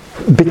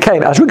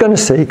became, as we're going to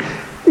see,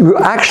 we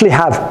actually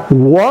have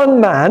one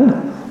man,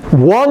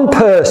 one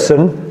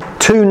person,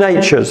 two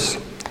natures.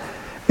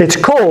 It's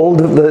called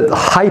the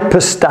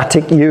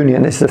hypostatic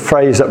union, is the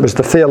phrase that was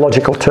the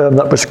theological term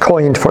that was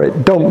coined for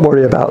it. Don't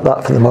worry about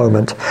that for the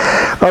moment.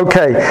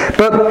 Okay,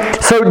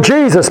 but so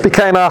Jesus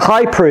became our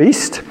high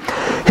priest.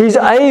 He's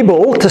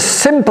able to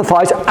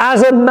sympathize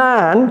as a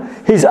man.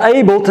 He's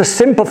able to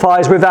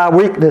sympathize with our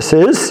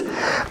weaknesses,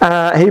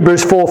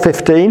 Hebrews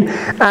 4:15,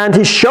 and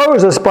he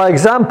shows us by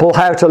example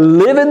how to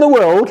live in the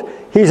world.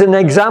 He's an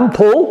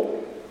example,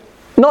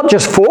 not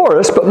just for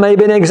us, but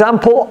maybe an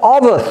example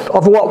of us,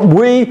 of what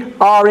we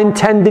are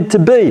intended to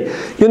be.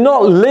 You're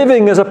not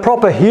living as a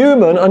proper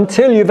human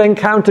until you've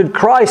encountered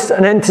Christ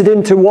and entered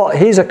into what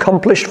he's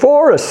accomplished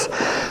for us.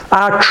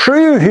 Our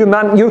true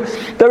human,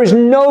 there is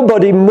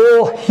nobody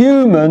more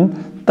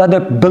human than a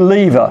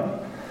believer,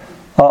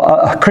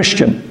 a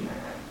Christian,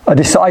 a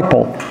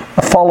disciple,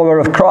 a follower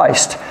of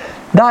Christ.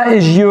 That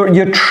is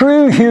your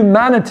true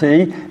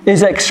humanity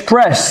is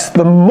expressed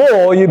the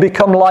more you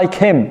become like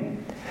him.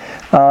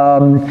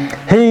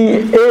 He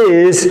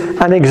is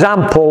an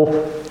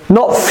example,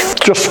 not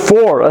just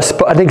for us,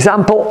 but an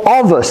example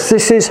of us.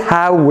 This is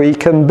how we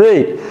can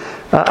be.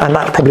 And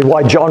that's probably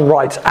why John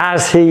writes,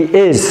 as he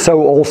is,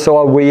 so also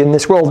are we in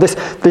this world.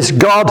 This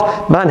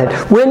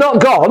God-manhood. We're not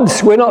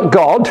gods, we're not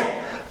God,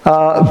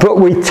 but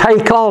we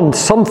take on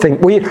something.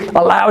 We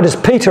allowed, as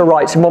Peter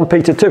writes in 1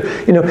 Peter 2,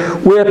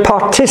 we're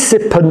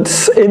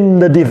participants in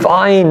the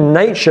divine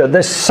nature.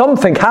 There's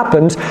something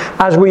happens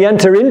as we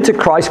enter into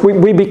Christ.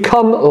 We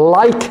become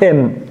like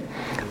him.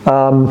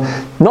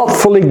 Not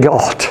fully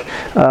God,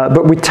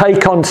 but we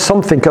take on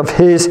something of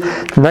his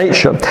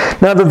nature.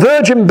 Now the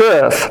virgin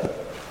birth,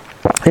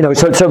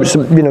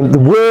 the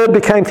Word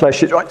became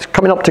flesh. It's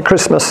coming up to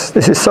Christmas.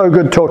 This is so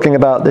good talking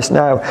about this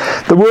now.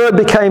 The Word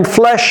became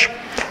flesh,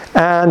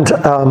 and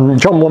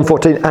John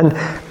 1:14,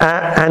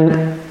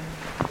 and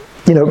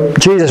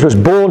Jesus was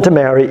born to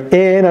Mary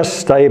in a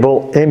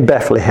stable in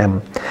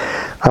Bethlehem.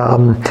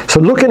 So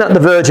looking at the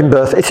virgin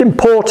birth, it's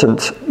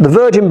important. The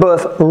virgin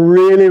birth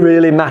really,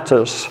 really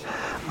matters.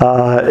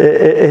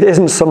 It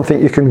isn't something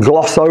you can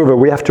gloss over.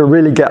 We have to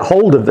really get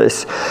hold of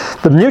this.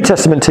 The New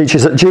Testament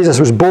teaches that Jesus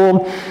was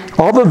born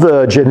of a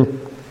virgin,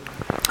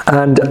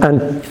 and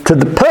to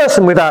the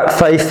person without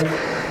faith,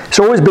 it's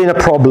always been a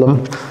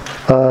problem,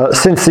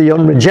 since the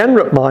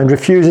unregenerate mind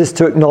refuses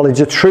to acknowledge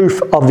the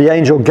truth of the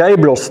angel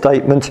Gabriel's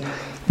statement,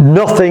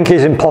 "Nothing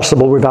is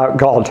impossible without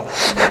God."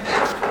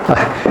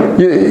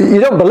 You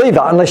don't believe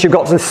that unless you've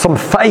got some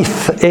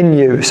faith in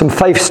you, some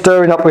faith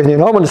stirring up within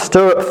you. I want to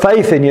stir up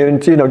faith in you,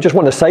 and just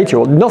want to say to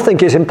you, nothing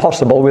is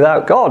impossible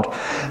without God.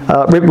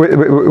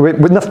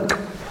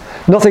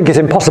 Nothing is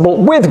impossible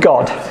with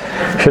God,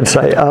 I should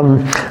say.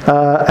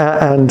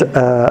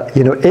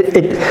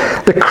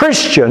 The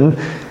Christian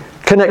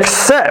can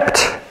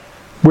accept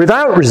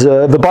without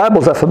reserve the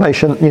Bible's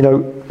affirmation,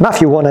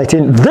 Matthew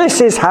 1:18, this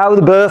is how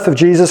the birth of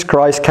Jesus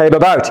Christ came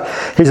about.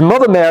 His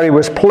mother Mary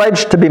was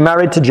pledged to be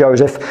married to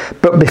Joseph,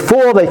 but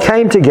before they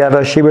came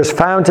together, she was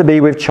found to be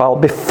with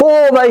child.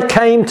 Before they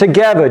came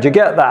together, do you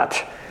get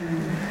that?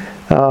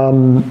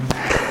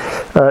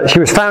 She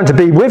was found to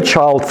be with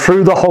child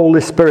through the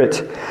Holy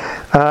Spirit.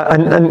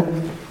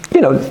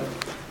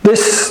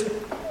 This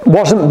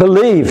wasn't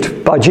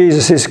believed by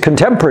Jesus'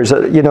 contemporaries.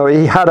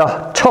 He had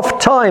a tough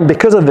time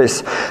because of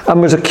this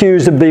and was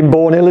accused of being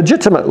born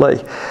illegitimately.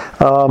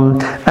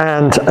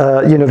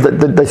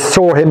 They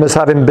saw him as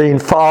having been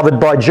fathered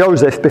by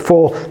Joseph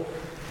before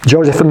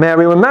Joseph and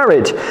Mary were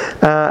married.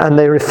 And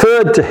they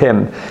referred to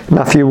him,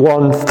 Matthew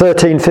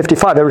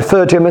 1:13-55, they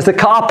referred to him as the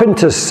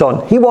carpenter's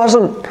son. He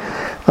wasn't.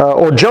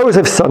 Or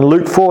Joseph's son,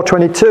 Luke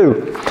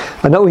 4:22.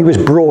 I know he was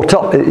brought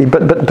up,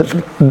 but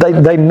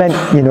they meant,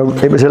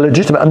 it was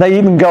illegitimate. And they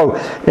even go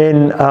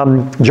in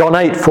John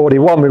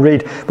 8:41, we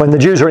read, when the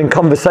Jews are in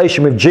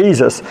conversation with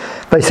Jesus,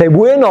 they say,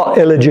 we're not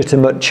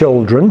illegitimate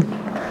children.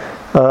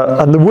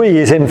 and the we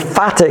is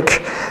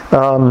emphatic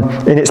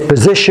in its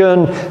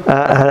position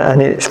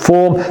and its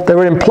form. They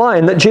were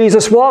implying that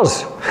Jesus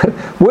was.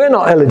 We're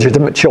not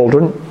illegitimate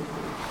children.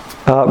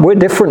 We're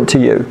different to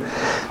you.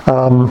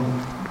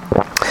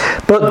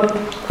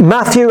 But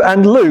Matthew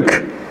and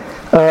Luke,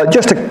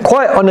 just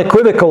quite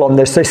unequivocal on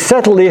this. They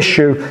settle the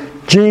issue.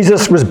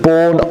 Jesus was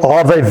born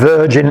of a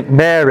Virgin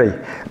Mary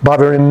by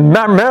the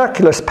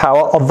miraculous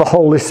power of the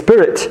Holy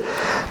Spirit.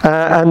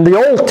 And the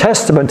Old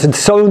Testament had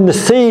sown the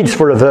seeds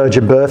for a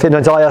virgin birth in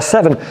Isaiah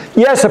 7.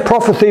 Yes, a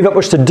prophecy that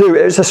was to do.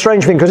 It was a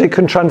strange thing because it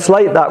can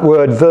translate that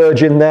word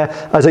virgin there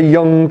as a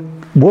young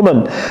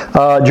woman.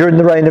 During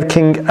the reign of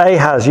King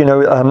Ahaz,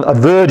 a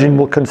virgin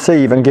will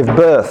conceive and give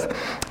birth.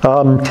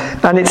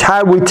 And it's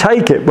how we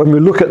take it. When we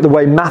look at the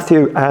way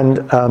Matthew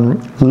and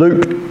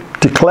Luke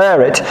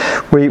declare it,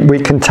 we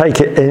can take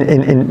it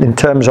in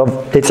terms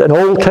of it's an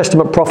Old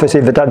Testament prophecy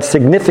that had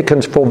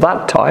significance for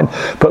that time,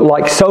 but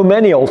like so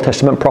many Old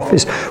Testament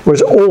prophecies,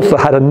 was also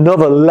had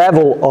another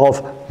level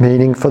of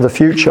meaning for the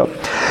future.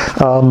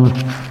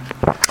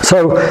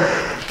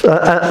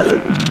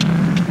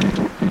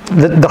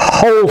 The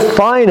whole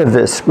sign of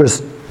this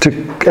was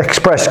to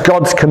express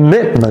God's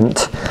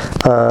commitment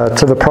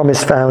to the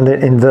promise found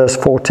in verse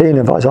 14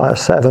 of Isaiah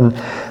 7.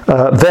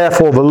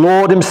 Therefore the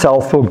Lord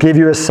himself will give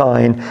you a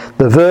sign.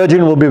 The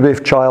virgin will be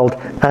with child,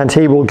 and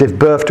he will give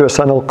birth to a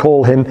son. He'll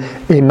call him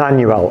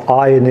Emmanuel.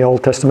 I in the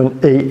Old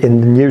Testament, E in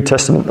the New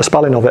Testament, the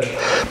spelling of it.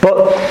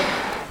 But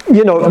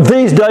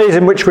these days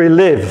in which we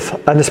live,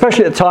 and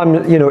especially at the time,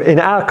 in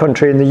our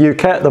country, in the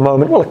UK at the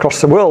moment, well,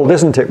 across the world,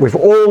 isn't it? With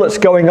all that's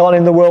going on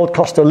in the world,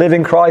 cost of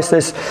living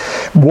crisis,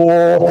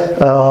 war,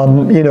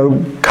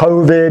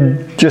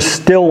 COVID, just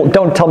still,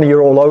 don't tell me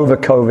you're all over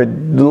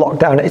COVID,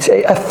 lockdown. It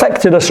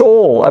affected us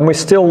all, and we're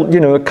still,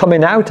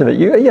 coming out of it.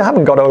 You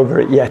haven't got over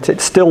it yet.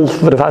 It still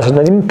sort of has an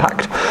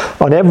impact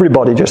on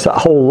everybody, just that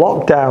whole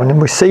lockdown, and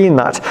we're seeing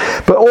that.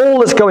 But all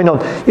that's going on,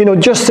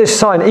 just this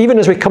sign, even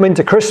as we come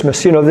into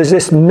Christmas, there's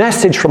this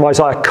message from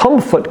Isaiah,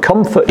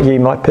 comfort ye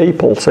my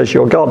people, says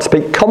your God,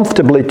 speak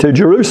comfortably to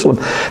Jerusalem.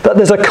 That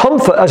there's a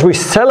comfort as we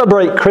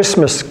celebrate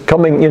Christmas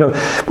coming,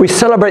 we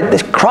celebrate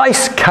this,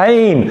 Christ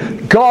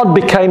came, God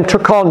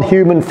took on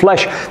human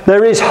flesh.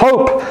 There is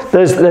hope,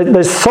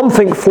 there's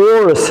something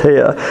for us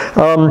here.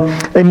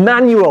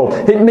 Emmanuel,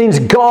 it means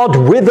God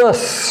with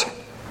us.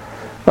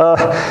 I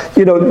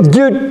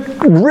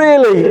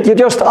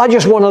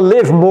just want to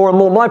live more and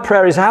more. My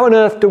prayer is,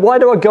 why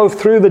do I go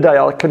through the day?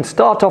 I can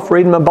start off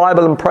reading my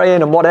Bible and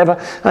praying and whatever,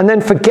 and then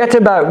forget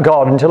about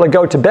God until I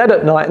go to bed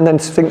at night and then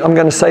think I'm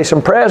going to say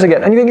some prayers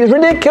again. And you think it's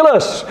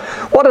ridiculous.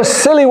 What a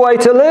silly way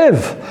to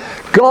live.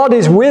 God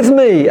is with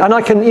me, and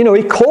I can,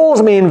 he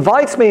calls me,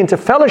 invites me into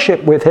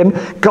fellowship with him.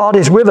 God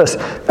is with us.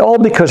 All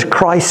because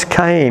Christ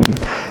came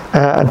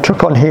and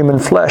took on human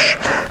flesh.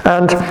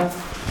 And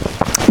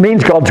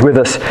means God's with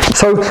us.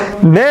 So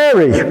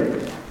Mary,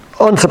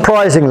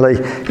 unsurprisingly,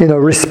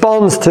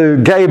 responds to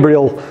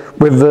Gabriel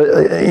with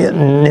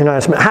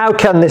the, how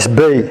can this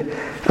be?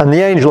 And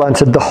the angel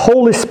answered, the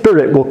Holy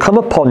Spirit will come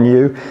upon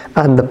you,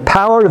 and the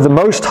power of the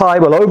Most High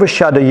will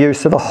overshadow you,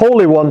 so the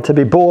Holy One to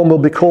be born will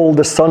be called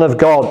the Son of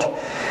God.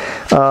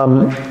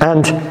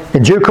 And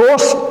in due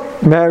course,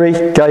 Mary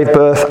gave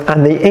birth,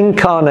 and the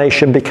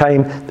incarnation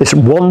became this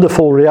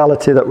wonderful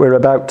reality that we're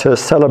about to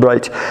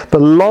celebrate. The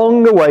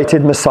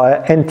long-awaited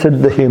Messiah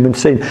entered the human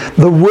scene.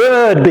 The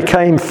Word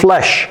became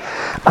flesh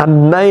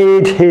and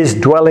made his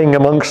dwelling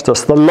amongst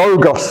us. The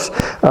Logos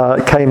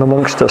came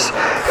amongst us.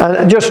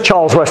 And just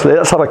Charles Wesley,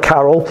 let's have a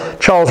carol.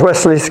 Charles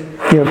Wesley's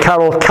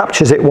carol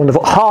captures it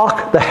wonderful.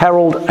 Hark, the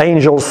herald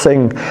angels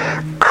sing.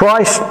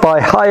 Christ by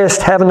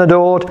highest heaven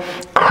adored,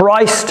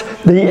 Christ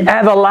the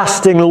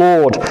everlasting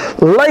Lord.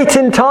 Late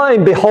in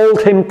time,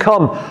 behold him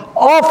come,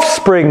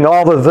 offspring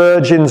of a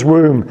virgin's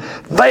womb,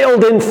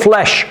 veiled in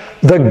flesh,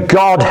 the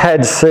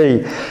Godhead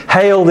see.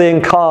 Hail the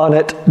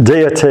incarnate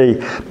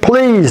deity,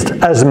 pleased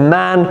as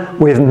man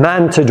with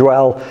man to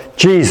dwell,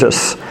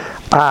 Jesus,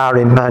 our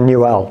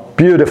Emmanuel.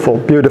 Beautiful,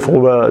 beautiful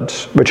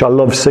words, which I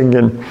love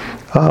singing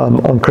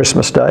on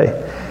Christmas Day,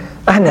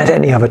 and at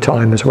any other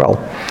time as well.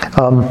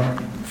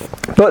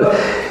 But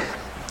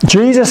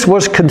Jesus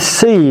was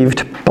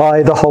conceived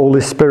by the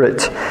Holy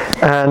Spirit,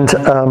 and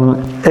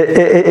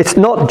it's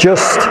not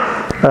just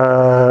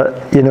a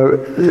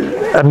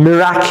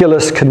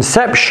miraculous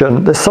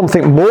conception. There's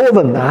something more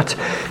than that.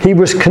 He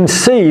was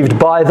conceived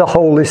by the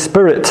Holy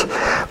Spirit.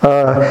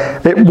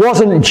 It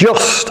wasn't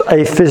just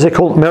a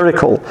physical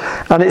miracle,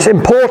 and it's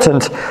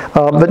important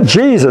that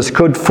Jesus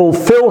could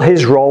fulfill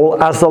his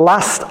role as the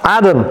last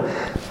Adam,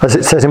 as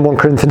it says in 1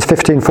 Corinthians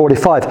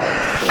 15:45.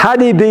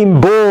 Had he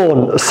been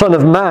born Son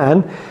of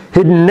Man,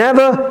 he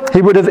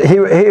would have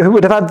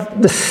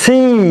had the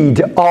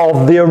seed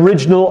of the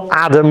original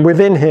Adam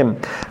within him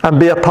and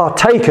be a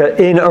partaker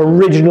in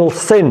original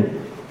sin.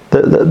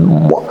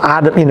 what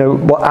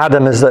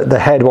Adam is the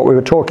head, what we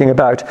were talking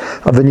about,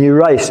 of the new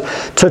race.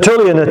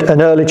 Tertullian,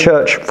 an early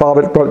church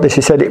father, wrote this.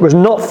 He said, "It was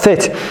not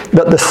fit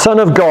that the Son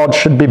of God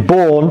should be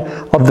born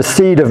of the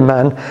seed of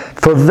man,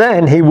 for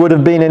then he would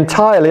have been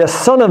entirely a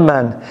son of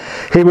man.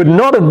 He would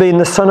not have been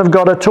the Son of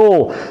God at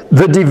all.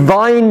 The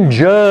divine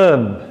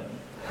germ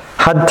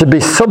had to be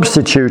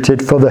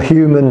substituted for the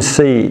human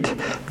seed."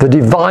 The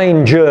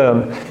divine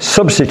germ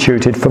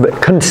substituted for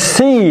it,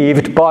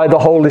 conceived by the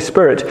Holy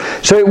Spirit.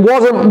 So it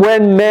wasn't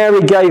when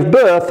Mary gave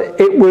birth,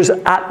 it was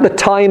at the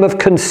time of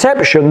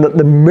conception that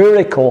the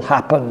miracle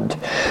happened,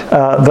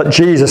 that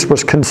Jesus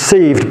was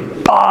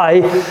conceived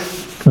by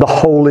the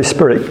Holy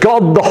Spirit.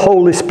 God the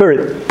Holy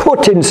Spirit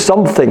put in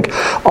something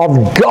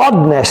of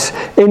godness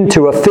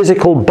into a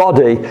physical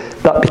body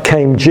that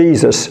became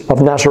Jesus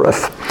of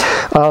Nazareth.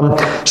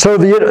 So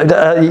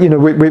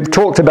we've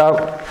talked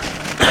about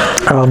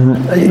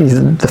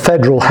the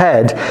federal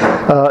head.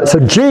 So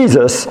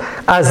Jesus,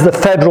 as the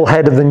federal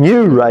head of the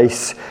new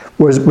race,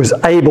 was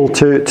able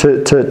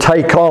to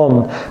take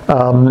on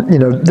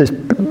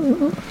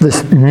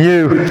this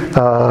new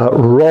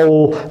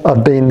role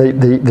of being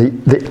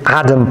the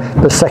Adam,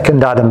 the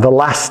second Adam, the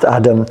last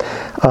Adam.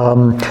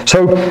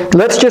 So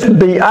let's just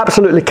be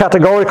absolutely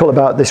categorical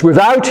about this.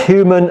 Without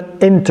human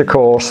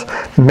intercourse,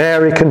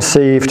 Mary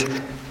conceived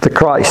the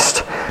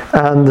Christ.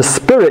 And the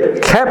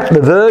Spirit kept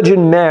the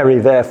Virgin Mary,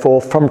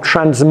 therefore, from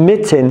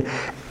transmitting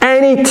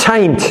any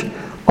taint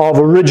of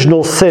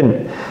original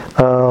sin.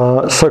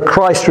 So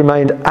Christ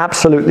remained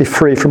absolutely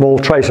free from all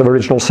trace of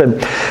original sin.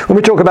 When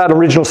we talk about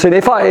original sin,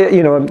 if I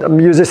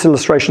use this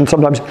illustration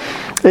sometimes,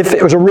 if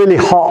it was a really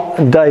hot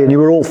day and you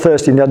were all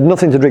thirsty and you had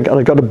nothing to drink, and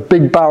I got a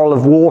big barrel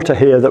of water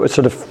here that was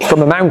sort of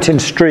from a mountain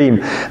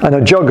stream, and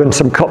a jug and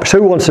some cups,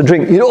 who wants a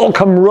drink? You'd all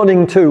come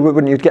running to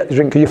when you'd get the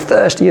drink, because you're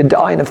thirsty, you're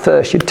dying of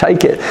thirst, you'd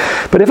take it.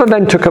 But if I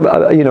then took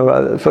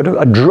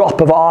a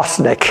drop of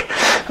arsenic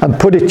and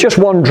put it, just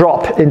one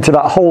drop, into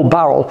that whole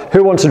barrel,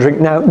 who wants a drink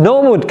now? No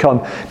one would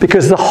come,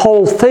 because the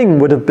whole thing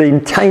would have been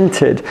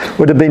tainted,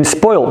 would have been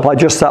spoilt by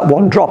just that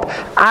one drop.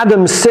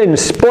 Adam's sin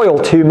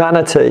spoilt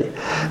humanity,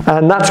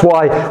 and that's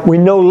why we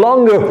no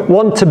longer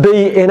want to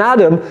be in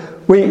Adam.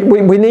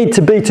 We need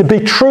to be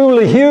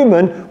truly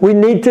human. We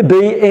need to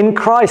be in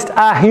Christ.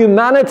 Our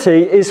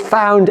humanity is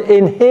found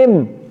in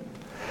Him,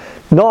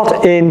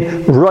 not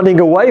in running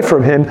away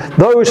from Him.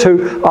 Those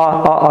who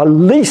are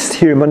least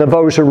human are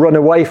those who run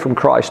away from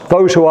Christ.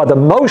 Those who are the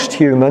most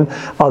human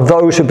are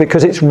those who,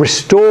 because it's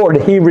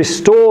restored, He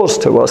restores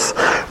to us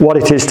what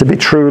it is to be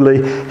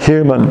truly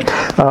human.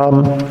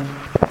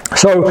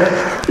 So,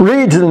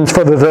 reasons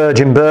for the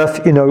virgin birth,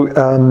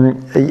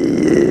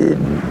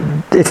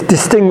 it's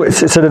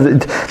distinguished, sort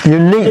of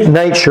unique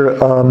nature,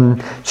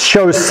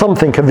 shows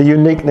something of the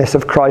uniqueness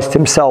of Christ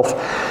Himself.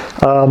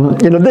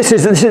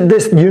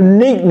 This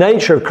unique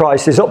nature of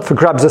Christ is up for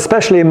grabs,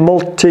 especially in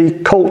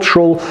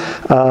multicultural,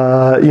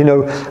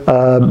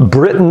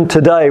 Britain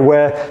today,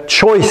 where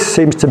choice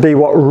seems to be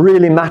what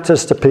really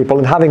matters to people,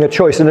 and having a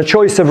choice. And a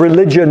choice of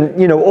religion,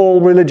 all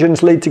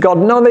religions lead to God.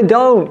 No, they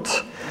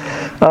don't.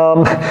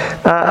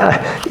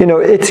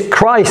 It's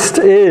Christ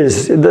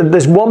is.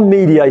 There's one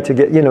mediator,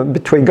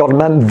 between God and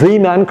man, the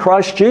man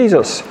Christ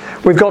Jesus.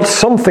 We've got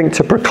something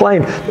to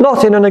proclaim,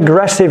 not in an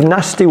aggressive,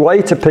 nasty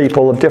way to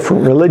people of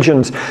different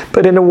religions,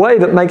 but in a way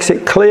that makes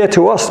it clear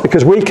to us,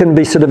 because we can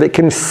be it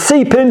can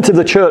seep into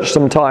the church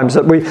sometimes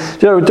that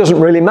it doesn't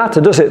really matter,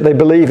 does it? They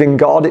believe in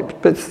God. It's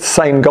the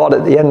same God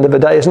at the end of the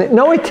day, isn't it?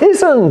 No, it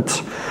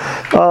isn't.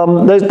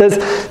 There's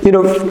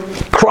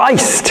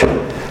Christ.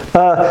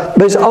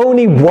 There's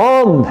only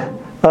one,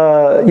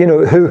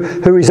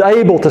 who is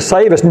able to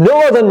save us.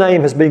 No other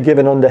name has been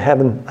given under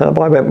heaven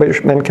by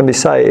which men can be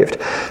saved.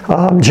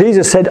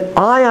 Jesus said,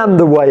 "I am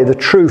the way, the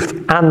truth,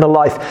 and the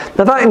life."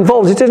 Now that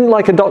involves, it isn't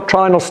like a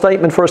doctrinal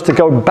statement for us to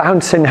go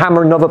bouncing,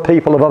 hammering other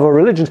people of other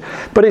religions,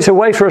 but it's a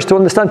way for us to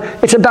understand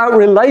it's about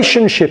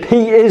relationship.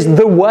 He is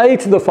the way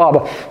to the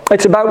Father.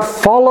 It's about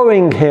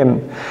following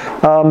Him.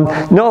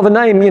 No other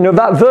name,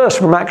 that verse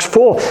from Acts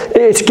 4,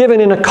 it's given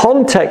in a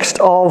context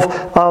of,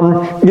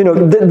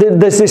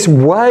 there's this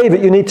way that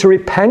you need to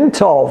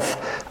repent of.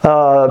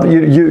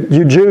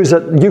 You Jews,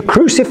 that you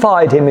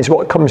crucified Him is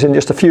what comes in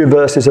just a few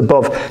verses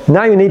above.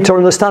 Now you need to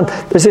understand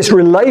there's this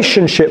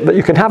relationship that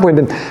you can have with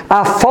Him.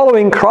 Our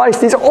following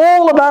Christ is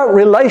all about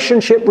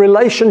relationship.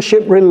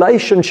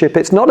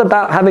 It's not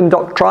about having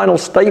doctrinal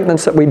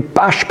statements that we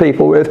bash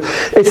people with.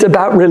 It's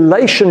about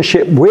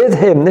relationship with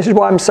Him. This is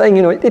why I'm saying,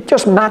 it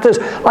just matters.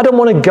 I don't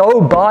want to go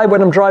by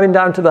when I'm driving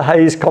down to the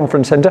Hayes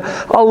Conference Centre.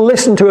 I'll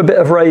listen to a bit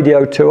of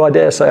radio too. I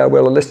dare say I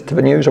will. I'll listen to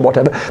the news or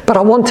whatever. But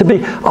I want to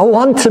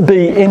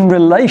be in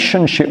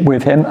relationship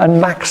with Him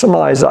and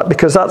maximize that,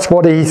 because that's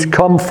what He's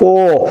come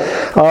for.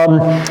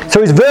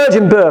 So His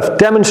virgin birth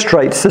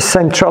demonstrates the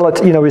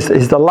centrality.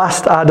 He's the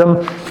last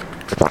Adam,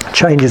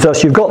 changes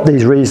us. You've got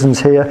these reasons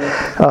here.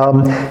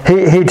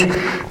 He'd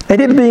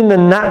been the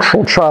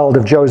natural child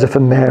of Joseph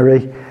and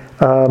Mary.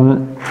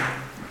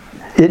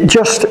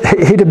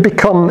 he'd have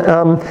become,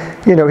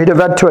 he'd have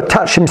had to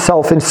attach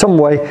himself in some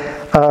way.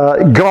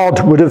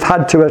 God would have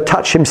had to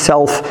attach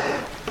himself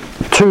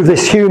to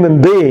this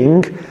human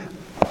being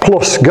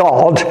plus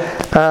God,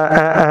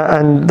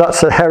 and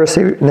that's a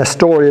heresy,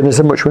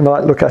 Nestorianism, which we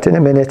might look at in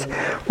a minute,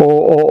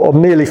 or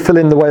merely fill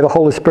in the way the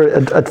Holy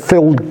Spirit had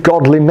filled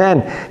godly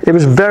men. It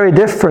was very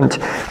different.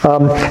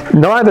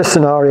 Neither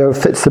scenario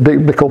fits the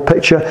biblical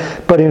picture,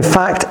 but in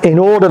fact, in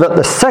order that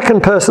the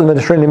second person of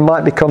the Trinity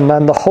might become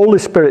man, the Holy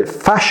Spirit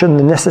fashioned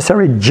the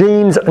necessary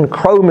genes and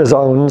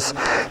chromosomes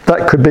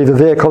that could be the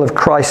vehicle of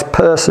Christ's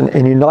person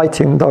in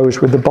uniting those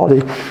with the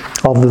body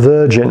of the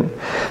Virgin.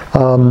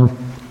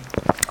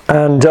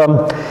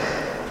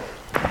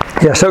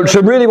 So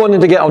really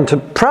wanting to get on to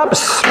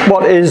perhaps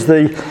what is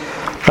the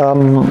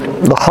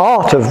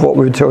heart of what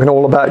we're talking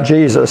all about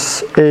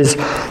Jesus is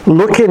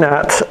looking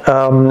at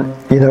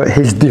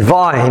his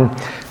divine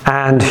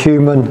and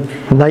human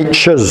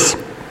natures,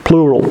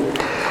 plural.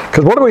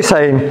 Because what are we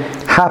saying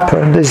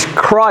happened is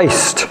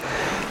Christ,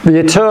 the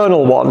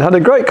eternal one, had a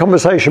great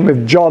conversation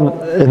with John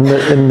in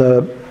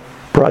the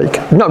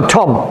break. No,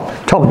 Tom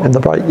in the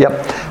break,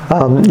 yep.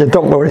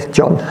 Don't worry,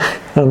 John.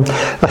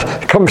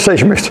 A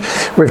conversation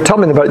with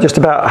Tom in the break just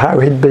about how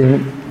he'd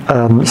been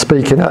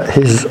speaking at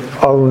his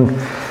own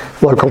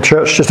local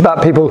church, just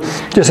about people,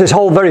 just this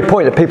whole very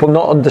point of people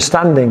not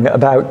understanding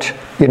about,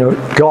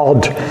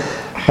 God,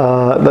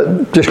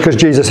 that just because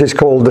Jesus is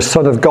called the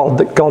Son of God,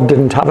 that God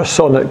didn't have a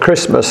son at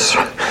Christmas,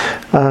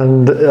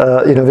 and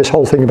this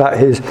whole thing about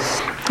his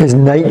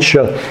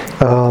nature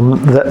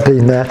that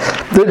being there.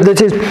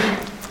 That is,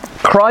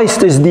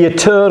 Christ is the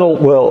eternal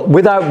world,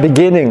 without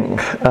beginning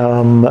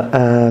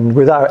and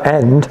without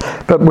end,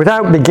 but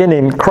without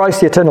beginning,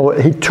 Christ the eternal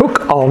world, he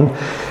took on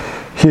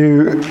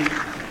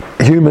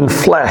human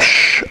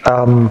flesh.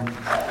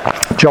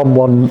 John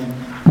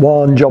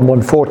 1:1, John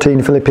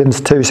 1:14,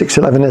 Philippians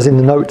 2:6-11 is in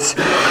the notes.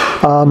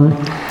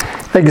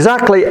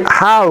 Exactly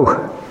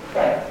how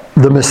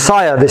the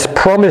Messiah, this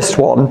promised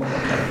one,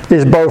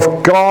 is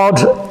both God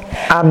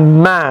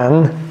and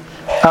man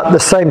at the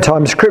same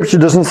time. Scripture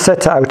doesn't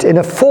set out in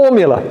a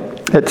formula.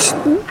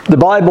 The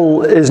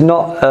Bible is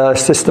not a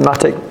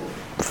systematic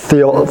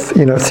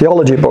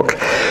theology book,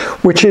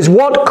 which is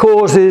what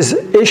causes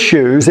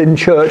issues in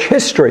church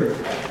history.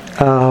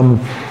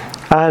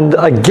 And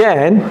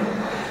again,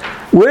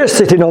 we're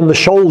sitting on the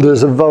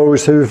shoulders of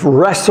those who've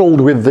wrestled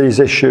with these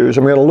issues,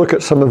 and we're going to look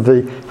at some of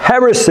the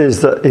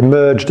heresies that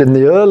emerged in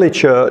the early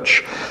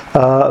church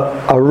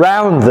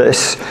around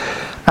this.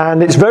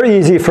 And it's very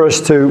easy for us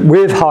to,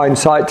 with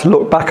hindsight, to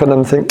look back on them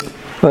and think,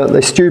 weren't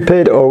they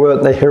stupid or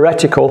weren't they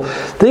heretical?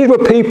 These were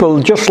people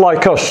just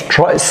like us,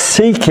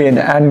 seeking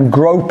and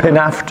groping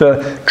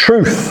after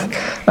truth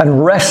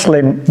and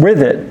wrestling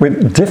with it,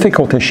 with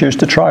difficult issues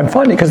to try and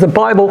find it. Because the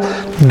Bible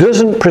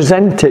doesn't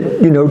present it,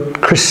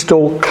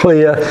 crystal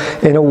clear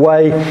in a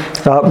way.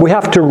 We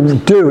have to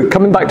do it.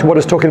 Coming back to what I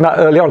was talking about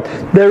early on,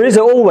 there is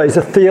always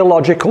a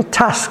theological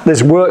task.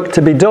 There's work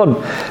to be done.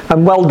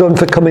 And well done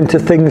for coming to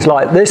things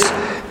like this,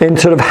 in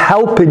sort of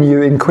helping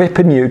you,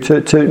 equipping you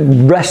to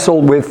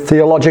wrestle with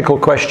theological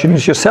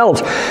questions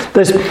yourselves.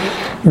 It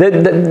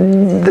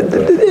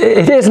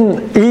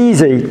isn't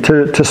easy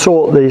to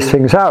sort these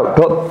things out,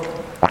 but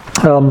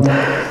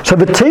so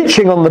the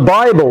teaching on the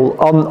Bible,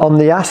 on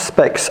the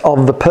aspects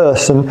of the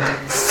person,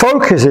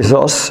 focuses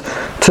us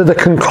to the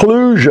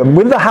conclusion,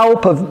 with the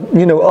help of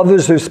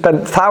others who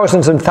spent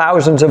thousands and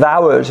thousands of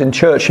hours in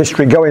church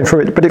history going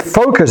through it. But it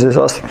focuses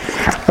us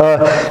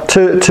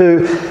to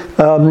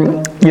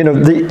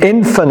the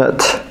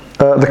infinite.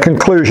 The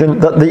conclusion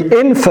that the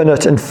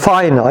infinite and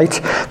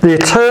finite, the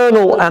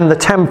eternal and the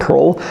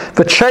temporal,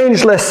 the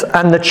changeless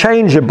and the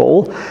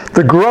changeable,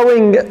 the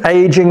growing,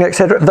 aging,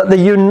 etc., that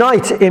they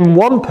unite in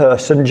one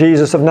person,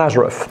 Jesus of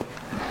Nazareth.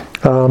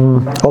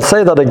 I'll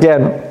say that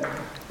again.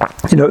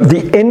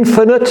 The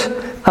infinite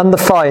and the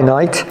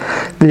finite,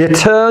 the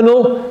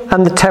eternal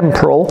and the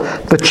temporal,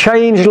 the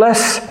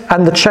changeless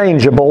and the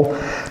changeable,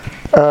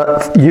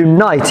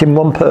 unite in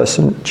one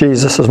person,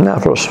 Jesus of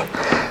Nazareth.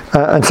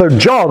 And so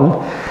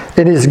John,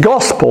 in his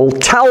Gospel,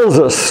 tells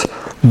us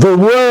the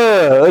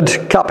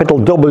Word, capital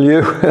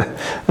W,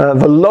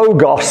 the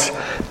Logos,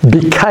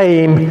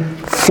 became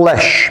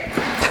flesh.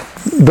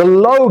 The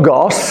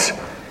Logos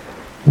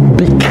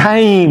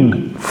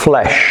became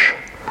flesh.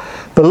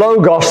 The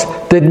Logos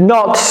did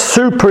not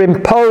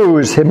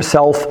superimpose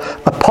himself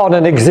upon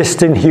an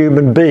existing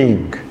human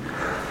being.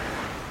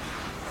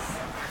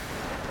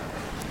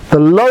 The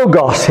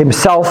Logos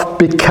himself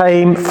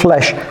became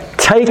flesh,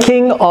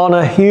 taking on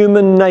a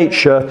human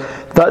nature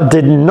that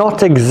did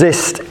not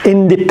exist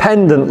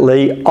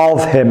independently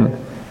of him.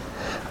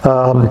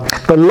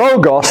 The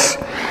Logos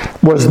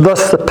was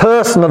thus the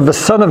person of the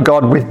Son of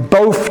God with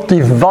both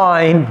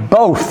divine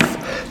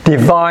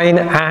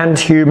and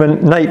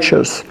human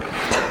natures.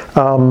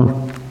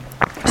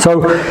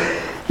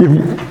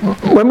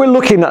 When we're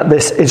looking at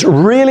this, it's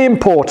really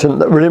important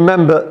that we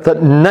remember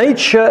that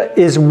nature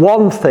is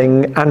one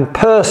thing and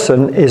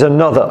person is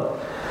another.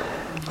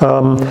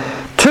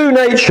 Two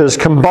natures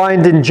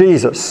combined in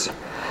Jesus.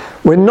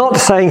 We're not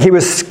saying he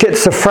was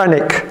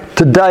schizophrenic.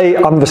 Today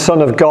I'm the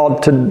Son of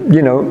God.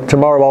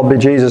 Tomorrow I'll be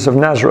Jesus of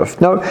Nazareth.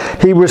 No,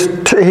 he was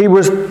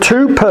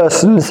two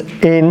persons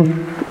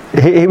in.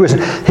 He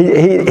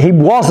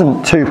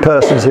wasn't two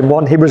persons in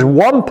one. He was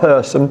one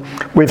person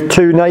with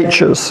two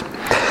natures.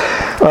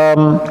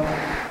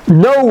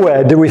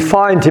 Nowhere do we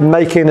find him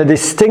making a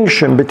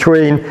distinction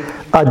between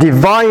a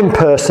divine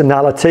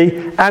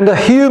personality and a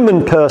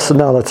human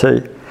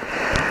personality.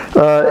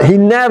 He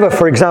never,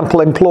 for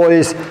example,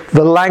 employs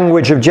the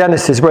language of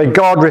Genesis where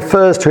God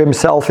refers to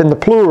himself in the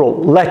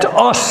plural. Let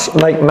us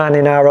make man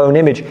in our own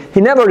image.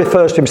 He never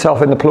refers to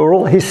himself in the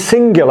plural. He's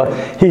singular.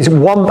 He's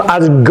one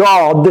as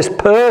God. This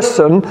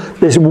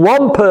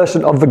one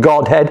person of the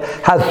Godhead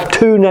has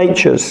two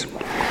natures.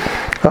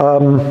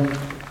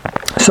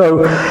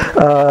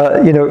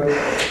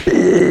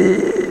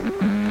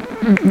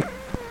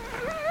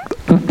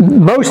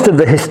 Most of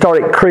the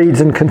historic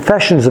creeds and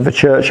confessions of the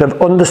church have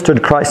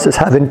understood Christ as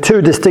having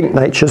two distinct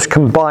natures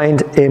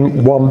combined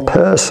in one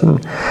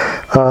person.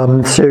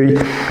 We'll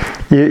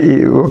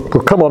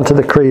come on to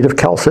the Creed of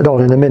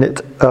Chalcedon in a minute.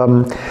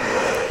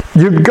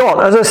 You've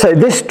got, as I say,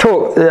 this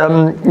talk,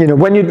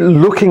 when you're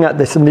looking at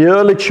this in the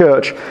early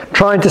church,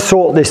 trying to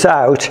sort this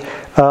out,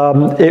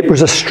 it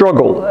was a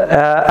struggle.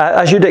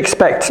 As you'd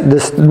expect,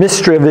 this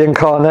mystery of the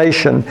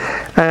incarnation.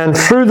 And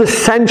through the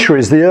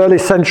centuries, the early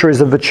centuries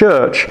of the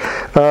church,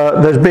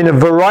 there's been a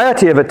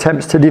variety of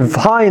attempts to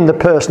define the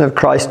person of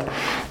Christ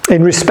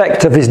in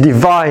respect of his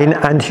divine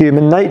and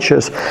human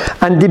natures.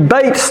 And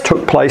debates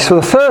took place for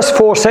the first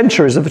 4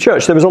 centuries of the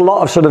church. There was a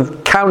lot of sort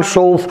of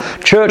councils,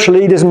 church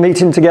leaders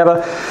meeting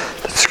together.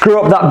 Screw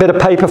up that bit of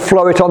paper,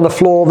 throw it on the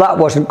floor. That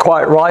wasn't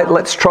quite right.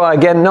 Let's try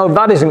again. No,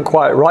 that isn't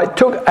quite right. It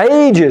took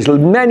ages,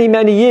 many,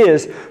 many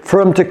years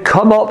for them to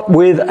come up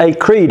with a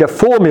creed, a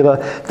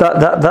formula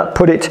that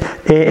put it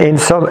in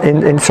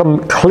some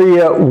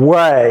clear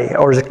way,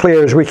 or as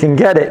clear as we can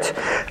get it.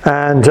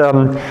 And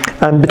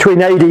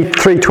between AD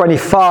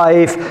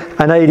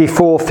 325 and AD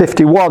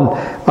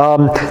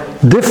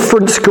 451,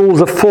 different schools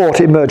of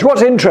thought emerged.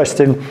 What's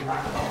interesting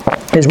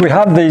is we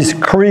have these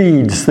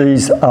creeds,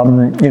 these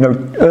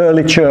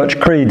early church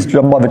creeds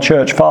done by the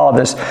church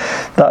fathers,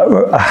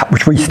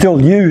 which we still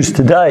use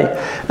today,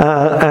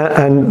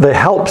 and they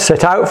help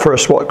set out for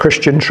us what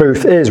Christian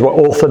truth is, what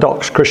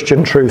orthodox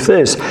Christian truth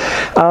is.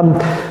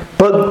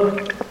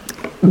 But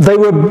they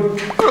were,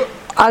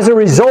 as a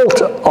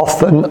result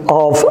often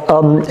of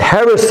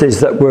heresies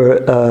that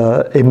were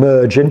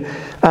emerging,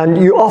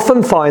 and you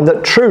often find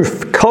that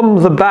truth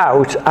comes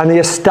about, and the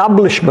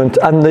establishment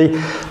and the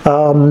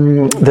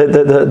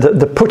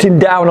putting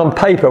down on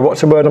paper,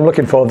 what's the word I'm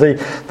looking for,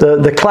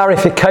 the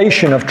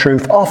clarification of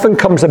truth often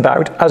comes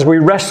about as we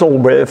wrestle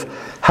with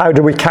how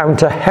do we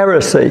counter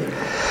heresy.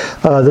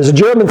 There's a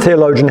German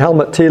theologian,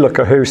 Helmut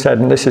Thielicke, who said,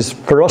 and this is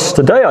for us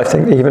today I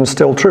think even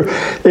still true,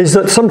 is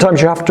that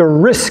sometimes you have to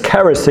risk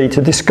heresy to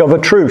discover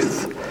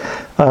truth.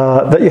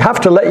 That you have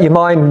to let your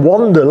mind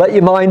wander, let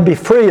your mind be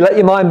free, let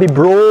your mind be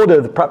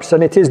broader perhaps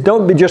than it is.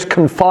 Don't be just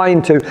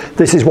confined to,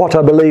 this is what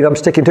I believe, I'm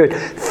sticking to it.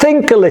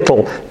 Think a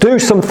little, do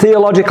some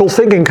theological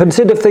thinking,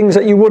 consider things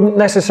that you wouldn't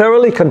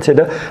necessarily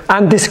consider,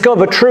 and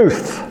discover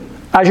truth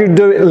as you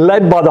do it,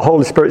 led by the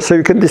Holy Spirit, so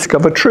you can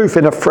discover truth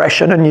in a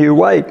fresh and a new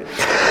way.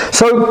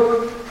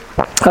 So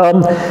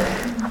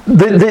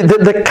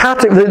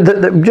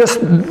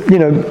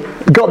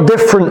got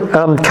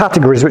different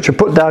categories which are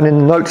put down in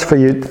the notes for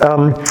you.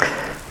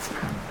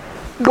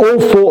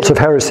 All sorts of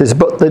heresies,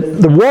 but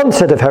the one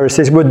set of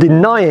heresies were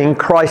denying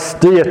Christ's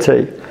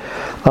deity.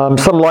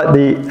 Some like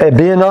the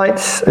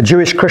Ebionites, a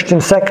Jewish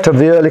Christian sect of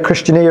the early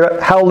Christian era,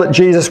 held that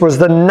Jesus was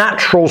the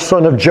natural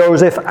son of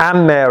Joseph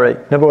and Mary,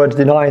 in other words,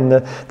 denying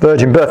the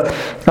virgin birth,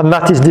 and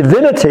that his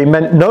divinity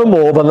meant no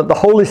more than that the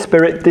Holy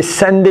Spirit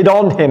descended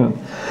on him,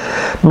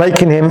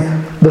 making him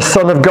the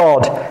Son of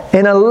God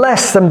in a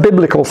less than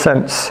biblical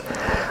sense.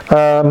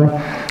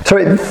 So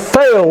it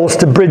fails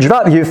to bridge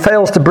that view,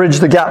 fails to bridge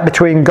the gap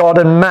between God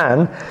and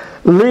man,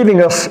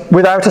 leaving us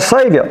without a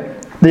saviour.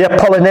 The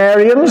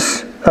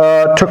Apollinarians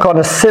took on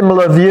a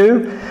similar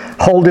view,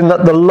 holding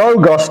that the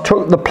Logos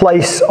took the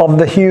place of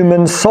the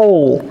human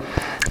soul.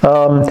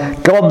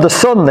 God the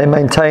Son, they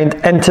maintained,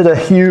 entered a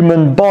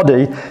human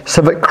body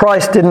so that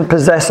Christ didn't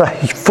possess a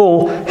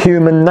full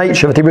human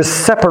nature, that he was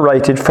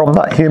separated from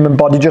that human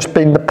body, just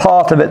being the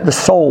part of it, the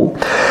soul.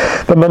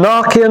 The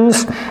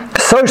Monarchians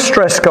so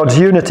stressed God's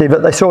unity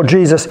that they saw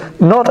Jesus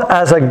not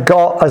as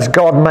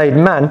God made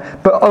man,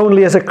 but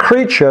only as a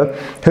creature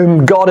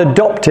whom God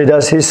adopted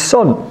as his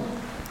son.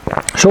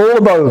 So all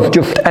of those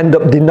just end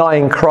up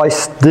denying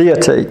Christ's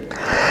deity.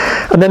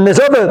 And then there's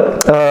other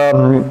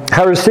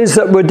heresies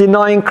that were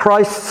denying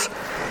Christ's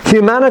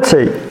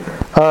humanity.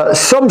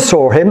 Some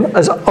saw him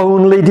as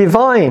only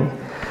divine.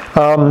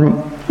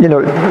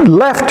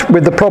 Left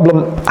with the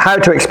problem how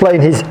to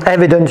explain his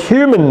evident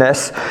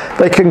humanness,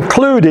 they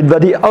concluded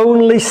that he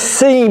only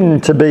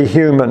seemed to be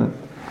human.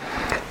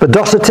 The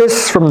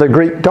Docetists, from the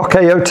Greek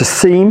dokeo, to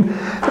seem,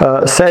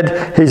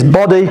 said his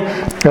body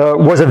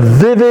was a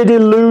vivid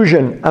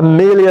illusion and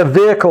merely a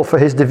vehicle for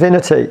his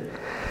divinity.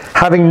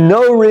 having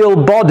no real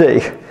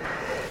body,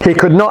 he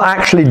could not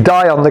actually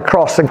die on the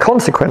cross, and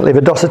consequently the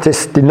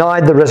Docetists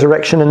denied the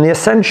resurrection and the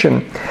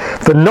ascension.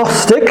 The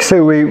Gnostics,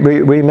 who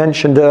we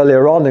mentioned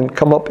earlier on and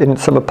come up in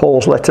some of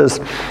Paul's letters,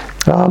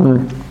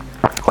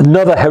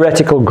 another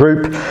heretical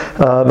group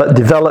that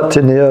developed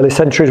in the early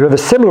centuries with a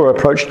similar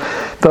approach,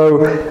 though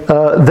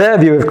their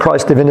view of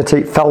Christ's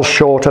divinity fell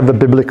short of the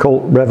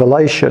biblical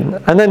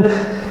revelation. And then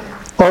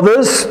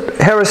others,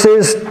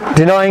 heresies,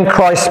 denying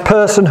Christ's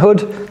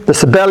personhood. The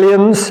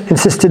Sabellians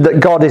insisted that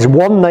God is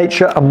one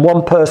nature and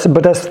one person,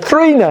 but has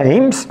three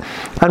names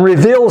and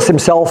reveals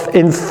himself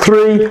in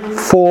three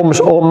forms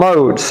or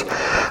modes.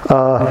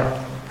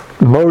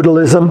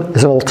 Modalism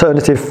is an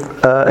alternative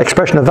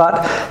expression of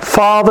that.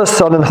 Father,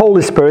 Son, and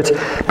Holy Spirit.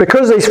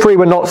 Because these three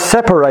were not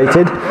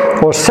separated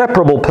or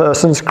separable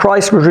persons,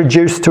 Christ was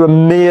reduced to a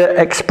mere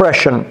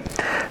expression.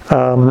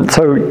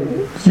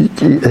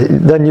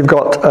 Then you've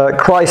got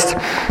Christ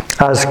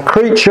as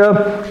creature,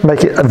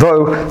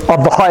 though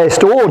of the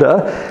highest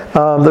order.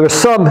 There were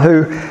some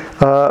who,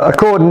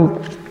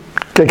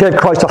 they gave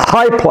Christ a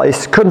high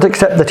place, couldn't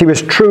accept that he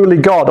was truly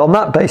God. On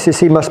that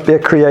basis, he must be a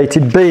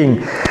created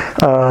being.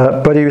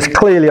 But he was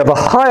clearly of a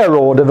higher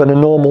order than a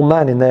normal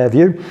man in their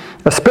view.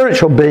 A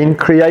spiritual being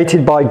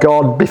created by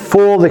God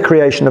before the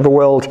creation of the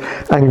world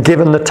and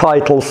given the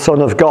title Son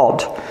of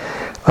God.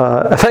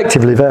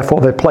 Effectively,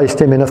 therefore, they placed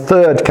him in a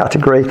third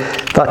category,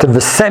 that of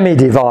the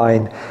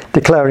semi-divine,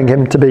 declaring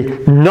him to be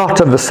not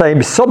of the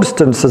same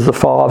substance as the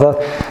Father,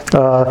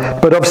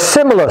 but of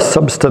similar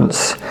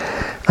substance.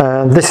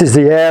 And this is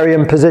the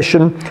Arian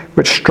position,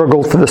 which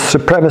struggled for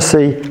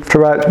supremacy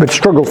throughout the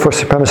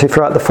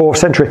 4th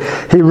century.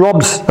 It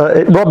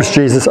robs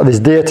Jesus of his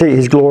deity,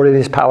 his glory, and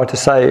his power to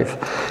save.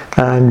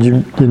 And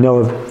you know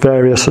of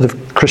various sort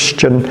of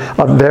Christian,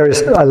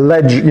 various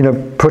alleged,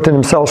 putting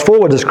themselves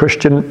forward as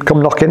Christian,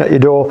 come knocking at your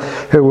door,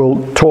 who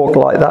will talk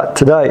like that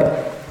today.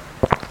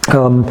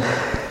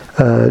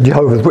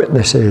 Jehovah's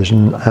Witnesses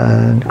and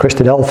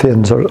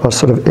Christadelphians are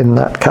sort of in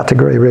that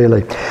category,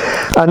 really.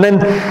 And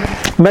then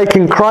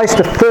making Christ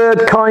a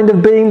third kind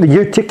of being, the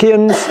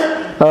Eutychians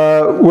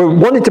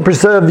wanted to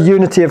preserve the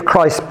unity of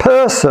Christ's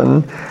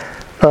person,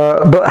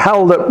 but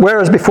held that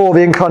whereas before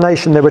the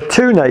incarnation there were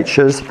two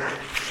natures,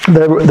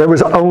 there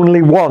was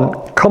only one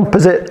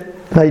composite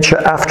nature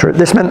after it.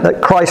 This meant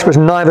that Christ was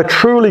neither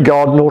truly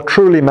God nor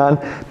truly man,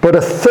 but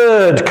a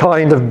third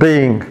kind of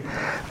being.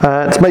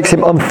 It makes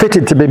him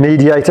unfitted to be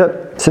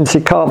mediator, since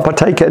he can't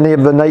partake in any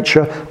of the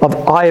nature of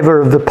either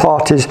of the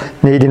parties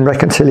needing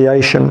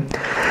reconciliation.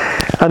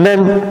 And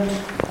then,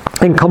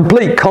 in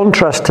complete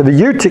contrast to the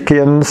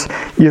Eutychians,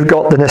 you've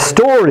got the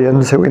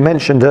Nestorians, who we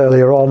mentioned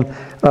earlier on.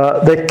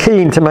 They're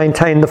keen to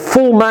maintain the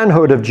full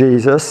manhood of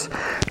Jesus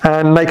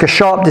and make a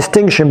sharp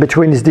distinction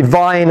between his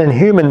divine and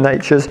human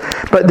natures,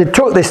 but they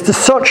took this to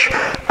such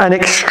an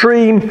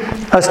extreme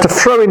as to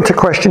throw into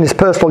question his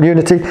personal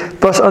unity,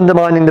 thus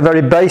undermining the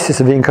very basis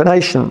of the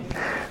incarnation.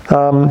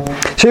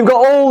 So you've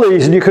got all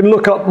these, and you can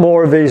look up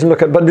more of these and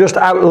look at, but just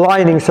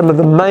outlining some of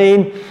the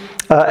main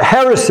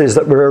heresies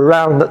that were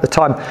around at the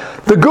time.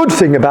 The good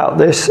thing about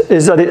this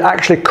is that it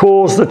actually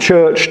caused the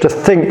church to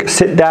think,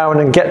 sit down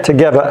and get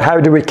together.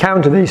 How do we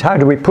counter these? How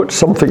do we put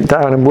something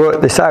down and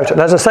work this out? And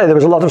as I say, there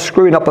was a lot of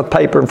screwing up of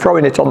paper and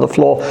throwing it on the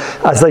floor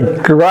as they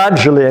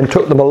gradually, and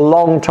took them a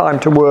long time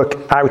to work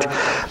out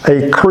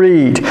a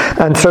creed.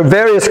 And so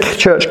various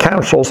church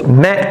councils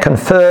met,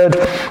 conferred,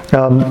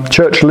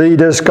 church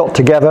leaders got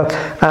together,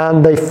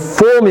 and they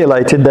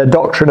formulated their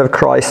doctrine of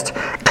Christ,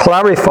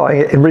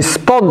 clarifying it in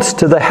response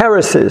to the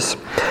heresies,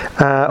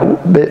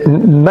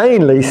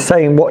 mainly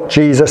saying what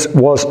Jesus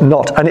was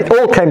not. And it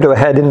all came to a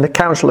head in the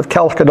Council of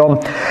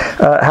Chalcedon,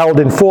 held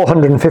in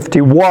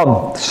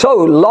 451, so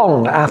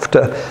long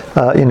after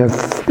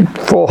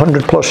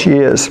 400 plus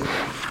years.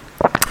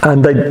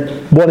 And they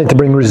wanted to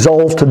bring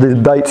resolve to the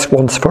debates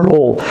once for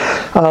all.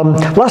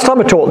 Last time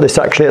I taught this,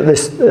 actually, at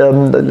this,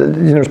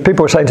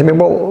 people were saying to me,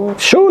 well,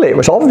 surely it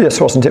was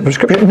obvious, wasn't it, from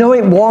Scripture? No,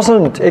 it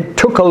wasn't. It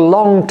took a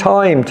long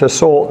time to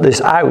sort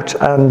this out,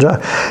 and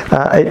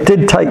it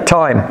did take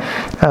time.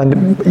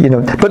 And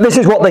but this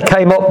is what they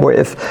came up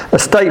with: a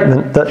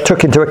statement that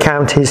took into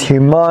account his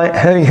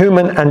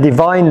human and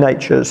divine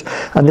natures.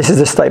 And this is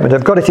a statement.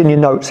 I've got it in your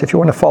notes. If you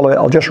want to follow it,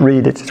 I'll just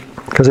read it,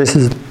 because this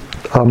is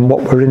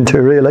what we're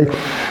into, really.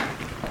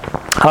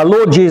 Our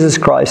Lord Jesus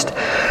Christ,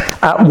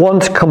 at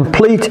once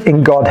complete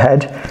in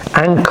Godhead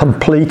and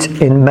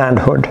complete in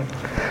manhood,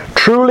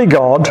 truly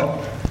God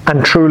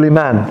and truly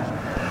man,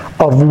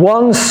 of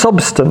one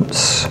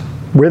substance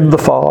with the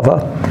Father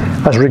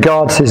as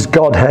regards his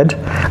Godhead,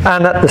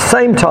 and at the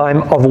same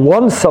time of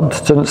one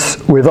substance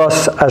with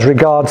us as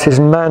regards his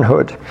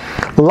manhood,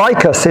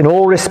 like us in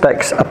all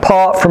respects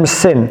apart from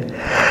sin,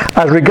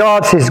 as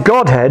regards his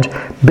Godhead,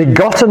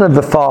 begotten of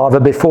the Father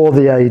before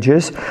the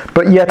ages,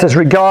 but yet as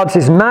regards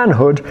his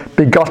manhood,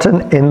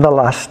 begotten in the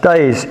last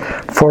days,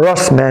 for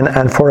us men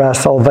and for our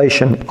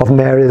salvation, of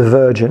Mary the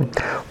Virgin.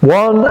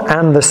 One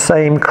and the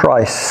same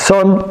Christ,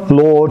 Son,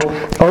 Lord,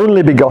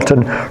 only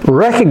begotten,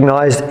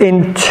 recognized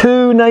in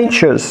two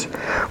natures,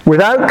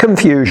 without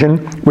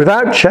confusion,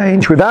 without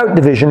change, without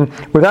division,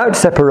 without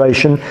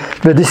separation,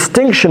 the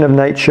distinction of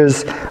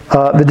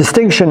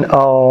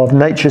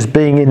natures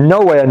being in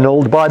no way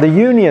annulled by the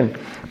union,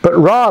 but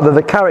rather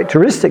the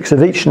characteristics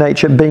of each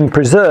nature being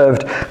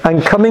preserved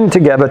and coming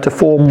together to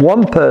form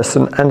one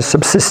person and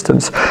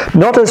subsistence,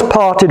 not as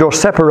parted or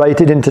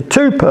separated into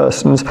two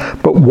persons,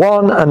 but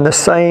one and the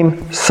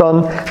same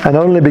Son and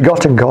only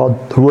begotten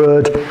God, the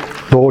Word,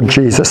 Lord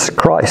Jesus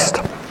Christ.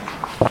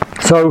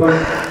 So,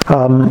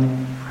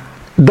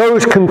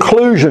 those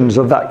conclusions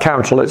of that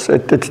council, it's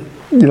if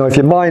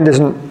your mind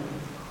isn't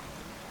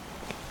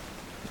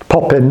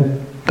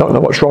popping, don't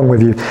know what's wrong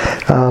with you.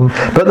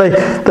 But they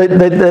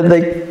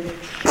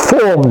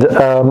formed,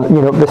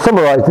 they're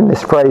summarised in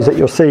this phrase that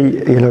you'll see,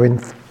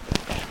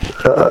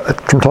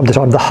 from time to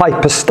time, the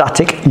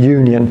hypostatic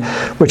union,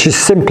 which is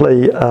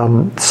simply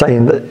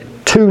saying that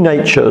two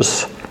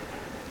natures,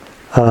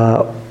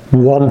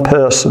 one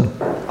person,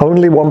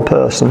 only one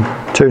person,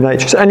 two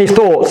natures. Any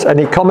thoughts,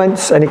 any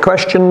comments, any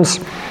questions?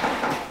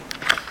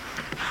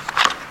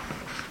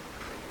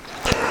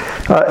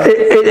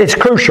 It's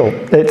crucial.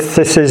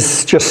 This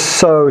is just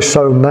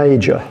so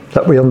major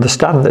that we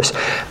understand this,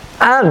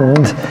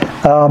 and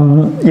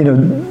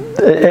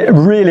it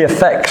really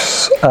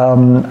affects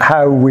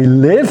how we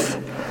live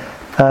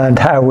and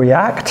how we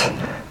act.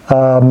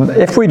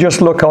 If we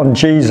just look on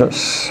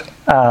Jesus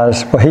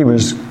as, well, he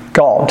was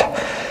God,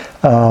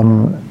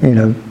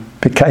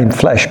 became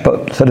flesh,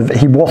 but sort of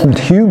he wasn't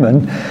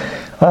human.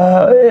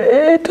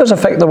 It does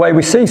affect the way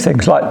we see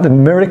things, like the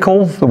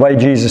miracles, the way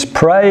Jesus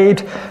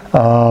prayed,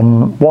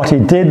 what he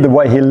did, the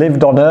way he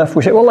lived on earth.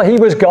 We say, well, he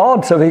was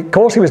God, so of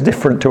course he was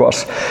different to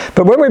us.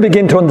 But when we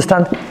begin to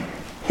understand,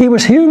 he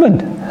was human.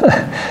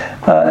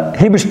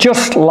 He was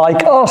just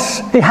like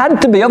us. He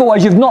had to be,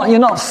 otherwise you're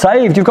not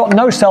saved. You've got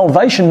no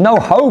salvation, no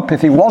hope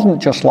if he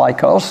wasn't just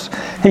like us.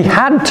 He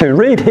had to.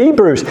 Read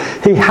Hebrews.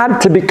 He had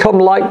to become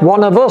like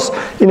one of us,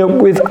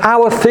 with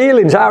our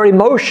feelings, our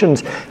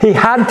emotions. He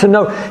had to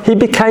know. He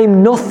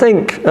became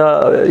nothing.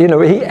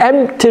 He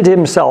emptied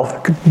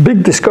himself.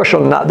 Big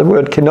discussion on that, the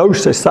word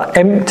kenosis, that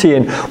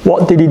emptying.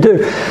 What did he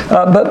do?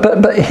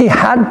 But he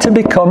had to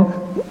become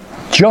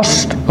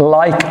just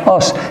like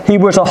us. He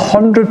was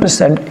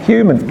 100%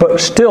 human,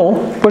 but still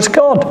was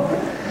God.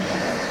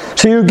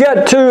 So you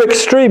get two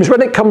extremes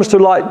when it comes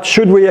to,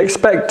 should we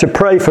expect to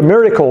pray for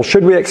miracles?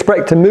 Should we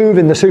expect to move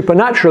in the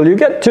supernatural? You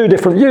get two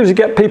different views. You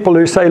get people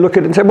who look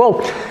at it and say, well,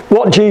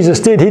 what Jesus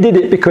did, he did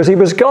it because he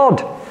was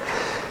God.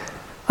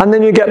 And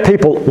then you get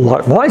people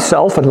like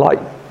myself and like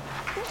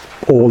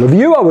all of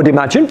you, I would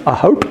imagine, I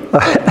hope. I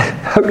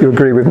hope you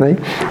agree with me.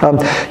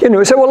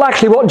 So, well,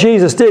 actually what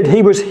Jesus did,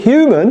 he was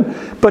human,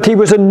 but he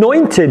was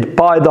anointed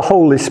by the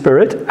Holy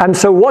Spirit. And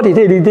so what he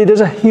did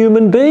as a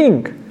human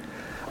being.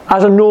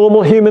 As a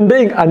normal human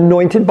being,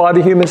 anointed by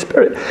the human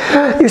spirit.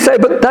 You say,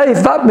 but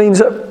Dave, that means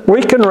that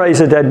we can raise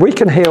the dead, we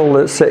can heal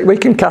the sick, we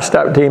can cast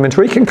out demons,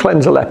 we can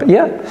cleanse a leper.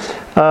 Yeah,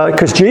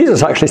 because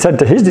Jesus actually said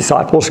to his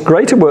disciples,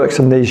 greater works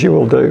than these you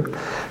will do.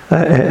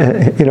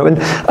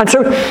 And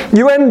so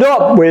you end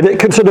up with, it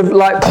can sort of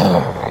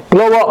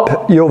blow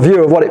up your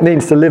view of what it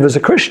means to live as a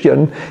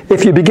Christian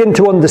if you begin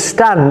to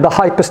understand the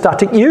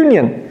hypostatic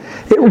union.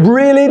 It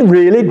really,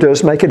 really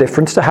does make a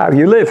difference to how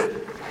you live.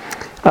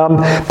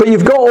 But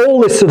you've got all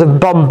this sort of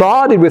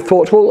bombarded with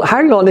thoughts, well,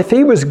 hang on, if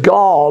he was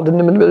God,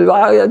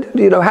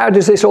 how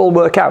does this all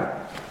work out?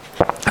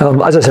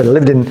 As I said, I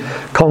lived in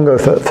Congo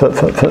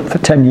for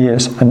 10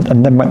 years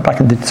and then went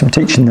back and did some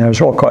teaching there as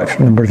well, quite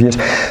a number of years.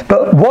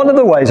 But one of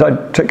the ways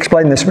to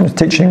explain this when I was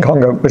teaching in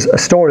Congo was a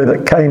story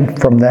that came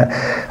from there.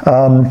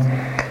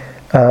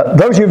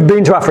 Those who've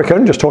been to Africa,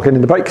 and just talking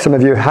in the break, some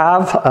of you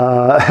have,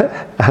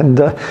 and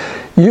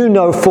you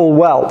know full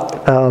well,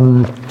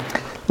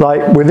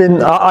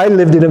 I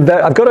lived in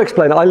I've got to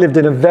explain, I lived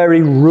in a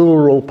very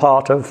rural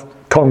part of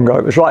Congo.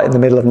 It was right in the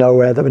middle of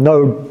nowhere. There were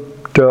no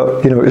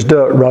dirt, it was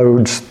dirt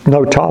roads,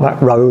 no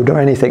tarmac road or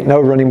anything,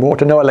 no running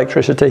water, no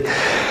electricity.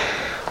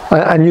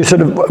 And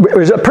it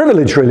was a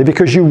privilege really,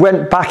 because you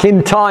went back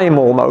in time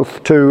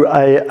almost to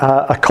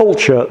a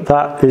culture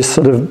that is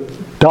sort of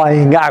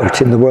dying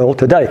out in the world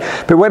today.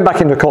 But went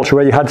back into a culture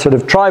where you had sort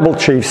of tribal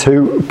chiefs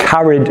who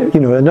carried,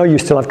 I know you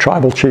still have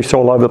tribal chiefs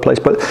all over the place,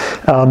 but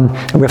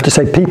we have to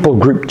say people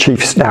group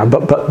chiefs now,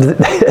 but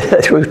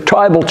it was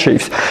tribal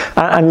chiefs,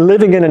 and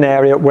living in an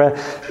area where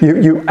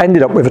you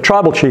ended up with a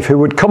tribal chief who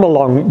would come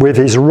along with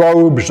his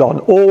robes on,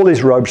 all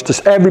his robes,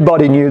 just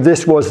everybody knew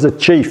this was the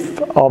chief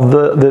of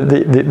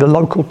the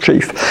local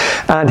chief,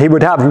 and he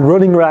would have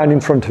running around in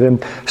front of him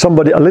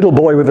a little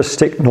boy with a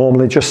stick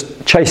normally,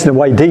 just chasing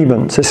away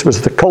demons. This was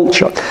the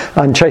culture,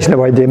 and chasing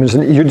away demons,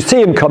 and you'd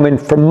see him coming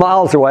from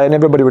miles away, and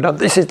everybody would know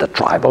this is the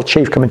tribal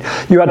chief coming.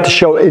 You had to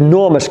show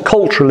enormous,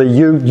 culturally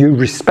you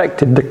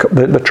respected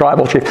the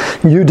tribal chief.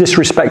 You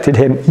disrespected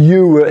him,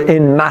 you were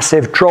in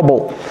massive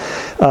trouble.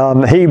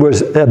 He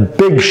was a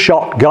big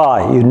shot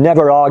guy. You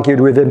never argued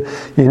with him,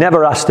 you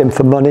never asked him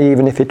for money,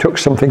 even if he took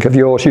something of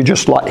yours. You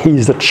just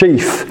he's the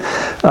chief.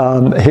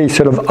 He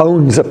sort of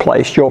owns a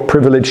place. You're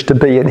privileged to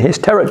be in his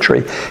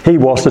territory. He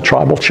was the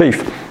tribal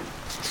chief.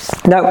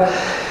 Now,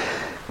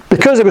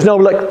 because there was no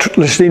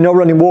electricity, no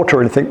running water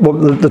or anything, well,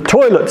 the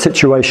toilet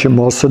situation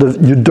was sort of,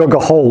 you dug a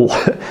hole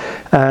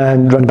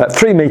and ran about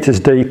 3 meters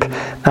deep,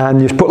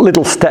 and you put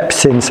little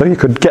steps in so you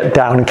could get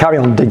down and carry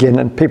on digging,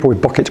 and people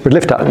with buckets would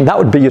lift out, and that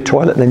would be your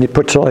toilet. And then you'd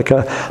put like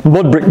a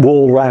mud brick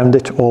wall around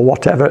it or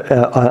whatever,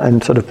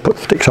 and sort of put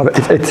sticks over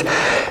it.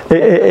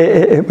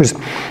 It was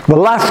the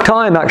last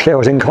time actually I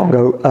was in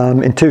Congo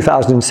in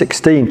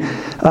 2016.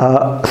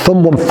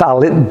 Someone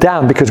fell it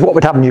down, because what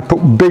would happen, you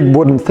put big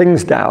wooden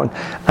things down,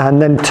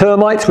 and then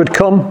termites would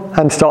come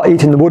and start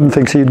eating the wooden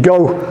things. So you'd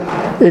go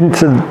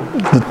into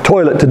the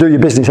toilet to do your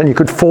business and you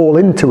could fall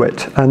into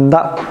it. And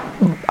that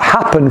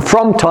happened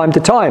from time to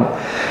time.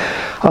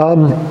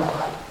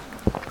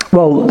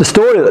 Well, the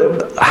story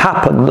that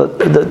happened,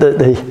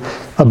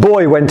 a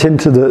boy went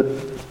into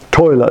the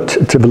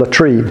toilet, to the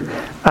latrine,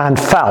 and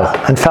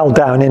fell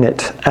down in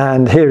it.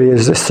 And here he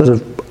is, this sort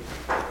of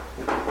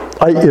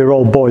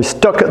 8-year-old boy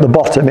stuck at the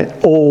bottom in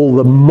all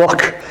the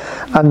muck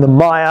and the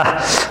mire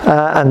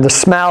and the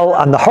smell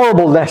and the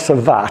horribleness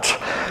of that.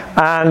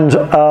 And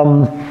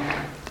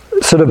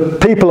sort of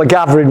people are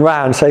gathering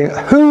round saying,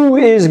 who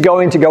is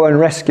going to go and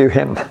rescue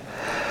him?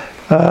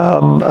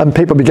 And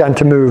people began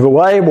to move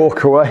away,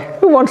 walk away.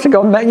 Who wants to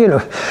go and,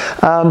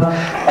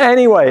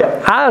 anyway,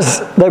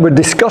 as they were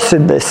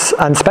discussing this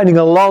and spending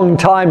a long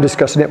time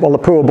discussing it while the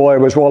poor boy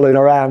was wallowing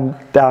around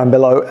down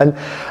below, and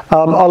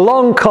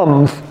along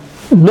comes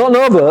none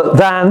other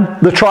than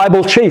the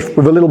tribal chief,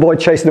 with a little boy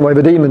chasing away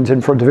the demons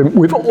in front of him,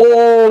 with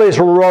all his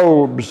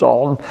robes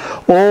on,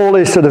 all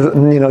his sort of,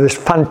 this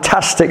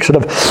fantastic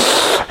sort of,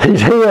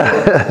 he's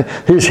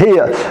here, he's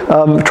here.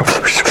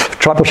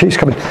 Tribal chief's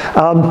coming.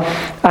 And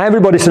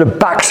everybody sort of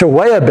backs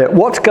away a bit.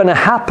 What's going to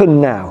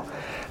happen now?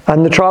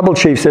 And the tribal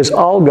chief says,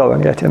 I'll go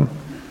and get him.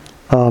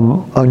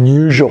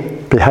 Unusual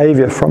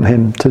behavior from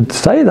him to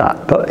say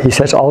that, but he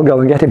says, I'll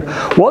go and get him.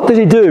 What does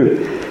he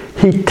do?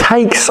 He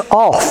takes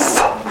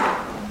off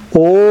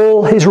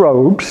all his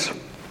robes,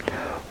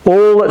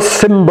 all that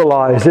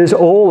symbolizes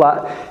all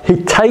that. He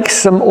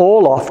takes them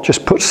all off,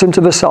 just puts them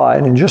to the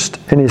side, and just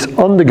in his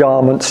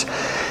undergarments,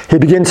 he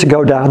begins to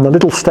go down the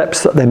little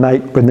steps that they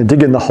make when they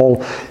dig in the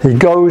hole. He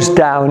goes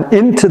down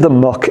into the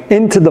muck,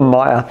 into the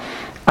mire,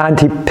 and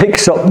he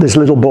picks up this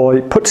little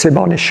boy, puts him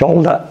on his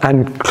shoulder,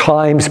 and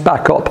climbs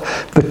back up.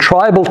 The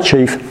tribal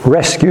chief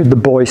rescued the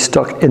boy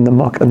stuck in the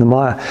muck and the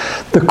mire.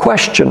 The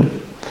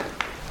question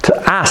to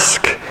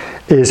ask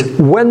is,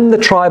 when the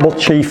tribal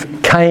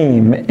chief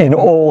came in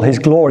all his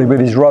glory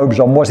with his robes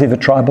on, was he the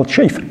tribal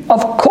chief?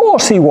 Of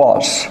course he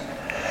was.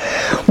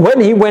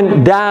 When he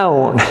went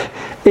down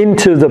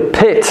into the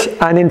pit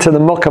and into the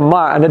muck and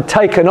mire and had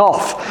taken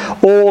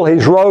off all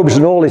his robes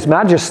and all his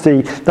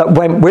majesty that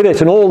went with it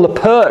and all the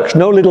perks,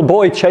 no little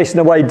boy chasing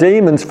away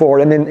demons for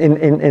him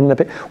in the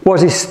pit,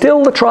 was he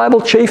still the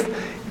tribal chief?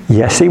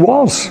 Yes, he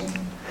was.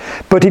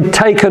 But he'd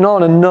taken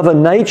on another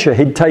nature.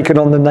 He'd taken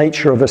on the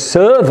nature of a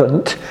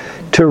servant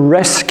to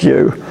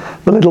rescue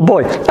the little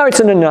boy. Now, it's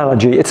an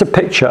analogy, it's a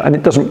picture, and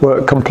it doesn't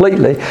work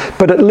completely,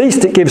 but at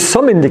least it gives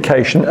some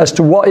indication as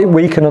to what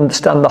we can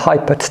understand the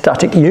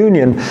hypostatic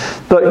union,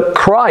 that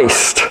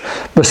Christ,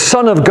 the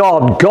Son of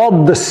God,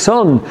 God the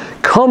Son,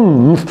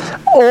 comes,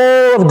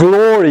 all of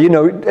glory,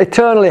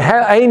 eternally,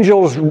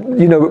 angels,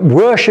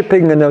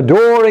 worshipping and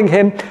adoring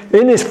him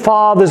in his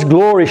Father's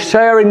glory,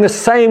 sharing the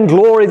same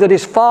glory that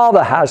his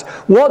Father has.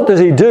 What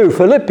does he do?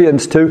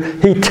 Philippians 2,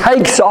 he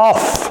takes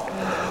off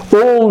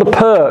all the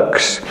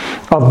perks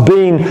of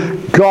being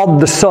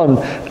God the Son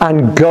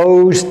and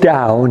goes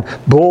down,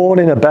 born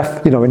in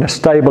a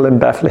stable in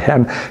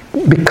Bethlehem,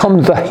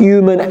 becomes the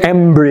human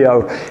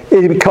embryo.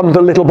 He becomes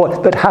the little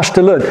boy that has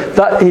to learn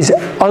that his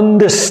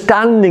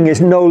understanding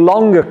is no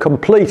longer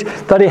complete,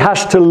 that he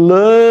has to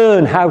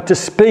learn how to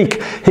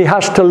speak. He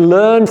has to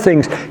learn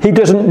things. He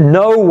doesn't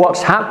know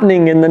what's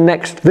happening in the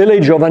next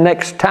village or the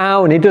next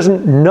town. He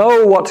doesn't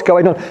know what's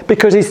going on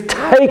because he's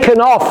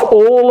taken off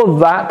all of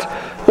that,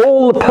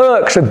 all the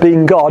perks of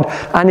being God,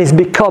 and he's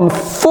become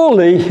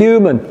fully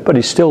human, but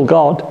he's still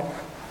God.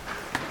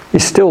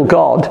 He's still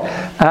God.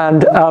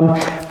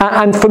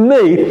 And for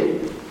me,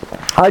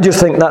 I just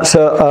think that's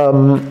a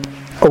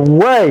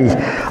way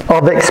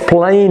of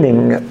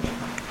explaining,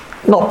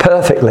 not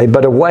perfectly,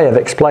 but a way of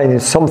explaining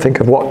something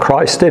of what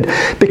Christ did.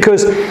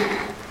 Because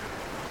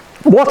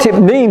what it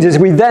means is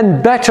we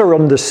then better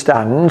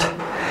understand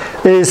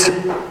is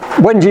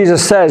when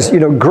Jesus says,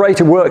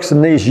 greater works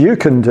than these you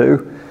can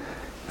do,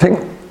 think,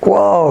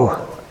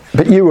 whoa,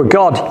 but you were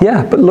God.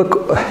 Yeah, but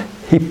look,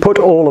 he put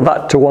all of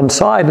that to one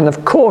side, and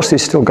of course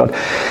he's still God.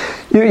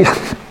 Any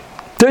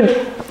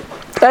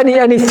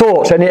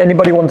thoughts?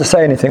 Anybody want to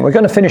say anything? We're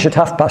going to finish at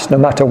past no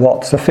matter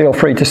what, so feel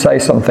free to say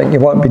something. You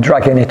won't be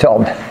dragging it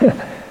on.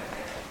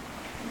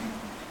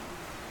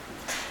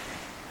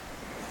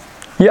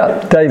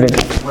 Yeah, David.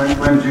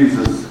 When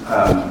Jesus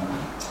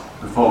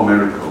performed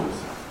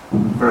miracles,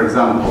 for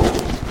example,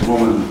 the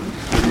woman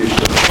who used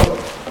the foot,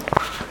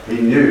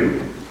 he knew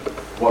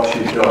what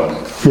she'd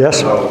done. Yes.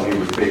 So he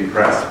was being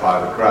pressed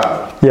by the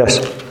crowd. Yes.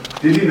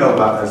 Did he know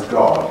that as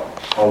God,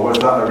 Or was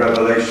that a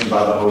revelation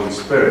by the Holy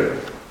Spirit?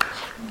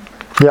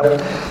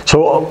 Yep.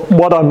 So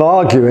what I'm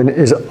arguing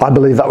is I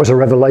believe that was a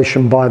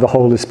revelation by the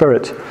Holy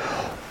Spirit.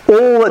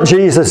 All that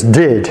Jesus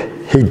did,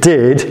 he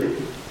did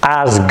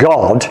as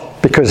God,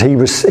 because he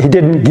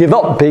didn't give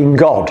up being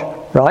God,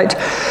 right?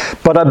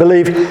 But I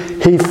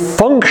believe he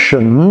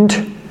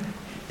functioned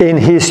in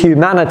his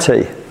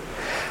humanity,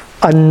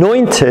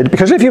 anointed,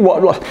 because if you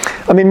watch,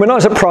 I mean, when I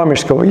was at primary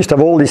school, I used to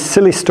have all these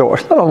silly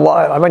stories. I don't know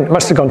why, I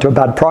must have gone to a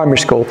bad primary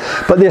school,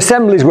 but the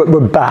assemblies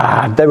were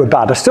bad. They were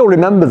bad. I still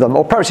remember them,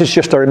 or perhaps it's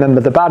just I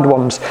remember the bad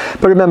ones.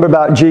 But I remember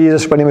about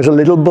Jesus when he was a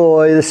little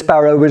boy, the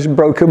sparrow was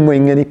broken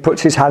wing, and he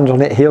puts his hand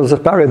on it, heals the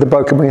sparrow, the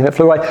broken wing, and it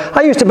flew away.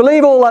 I used to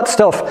believe all that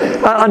stuff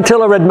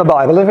until I read my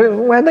Bible.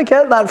 Where'd they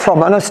get that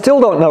from? And I still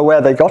don't know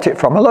where they got it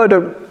from. A load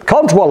of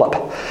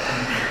codswallop.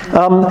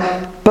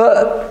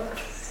 But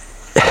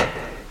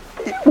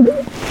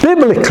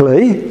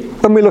biblically,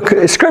 when we look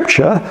at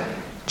Scripture,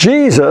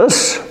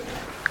 Jesus,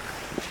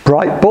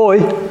 bright boy,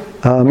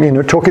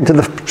 talking to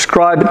the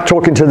scribe,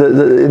 talking to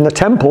in the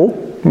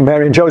temple,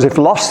 Mary and Joseph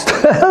lost.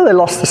 They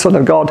lost the Son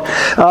of God.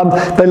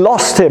 They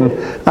lost him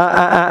and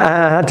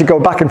had to go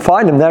back and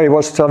find him. There he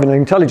was having an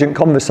intelligent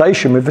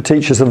conversation with the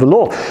teachers of the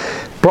law.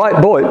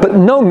 Bright boy, but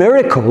no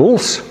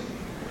miracles,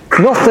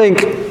 nothing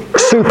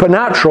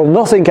supernatural,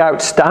 nothing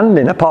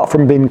outstanding apart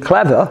from being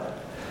clever.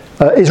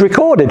 Is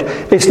recorded.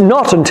 It's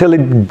not until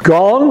he'd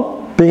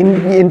gone,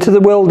 been into the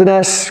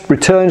wilderness,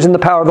 returns in the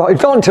power of God.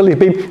 It's not until he's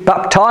been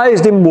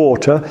baptized in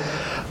water,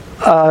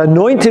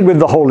 anointed with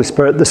the Holy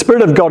Spirit, the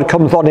Spirit of God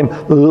comes on him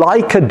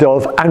like a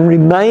dove and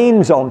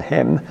remains on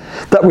him,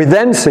 that we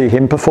then see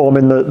him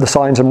performing the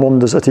signs and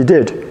wonders that he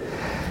did.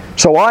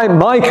 So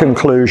my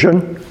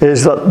conclusion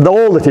is that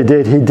all that he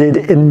did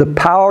in the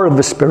power of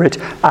the Spirit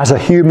as a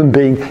human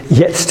being,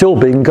 yet still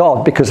being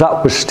God, because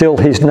that was still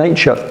his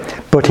nature.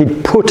 But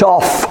he'd put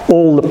off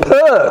all the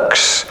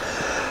perks,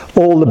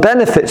 all the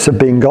benefits of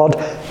being God,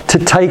 to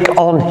take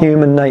on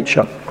human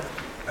nature.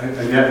 And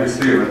yet we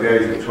see him at the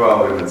age of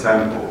 12 in the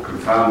temple,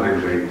 confounding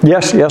the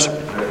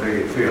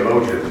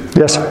theologians,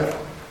 yes.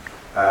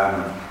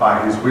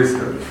 By his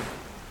wisdom.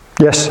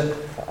 Yes.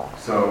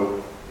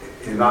 So,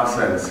 in that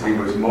sense, he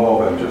was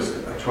more than just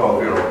a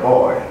 12-year-old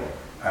boy,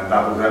 and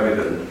that was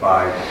evident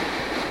by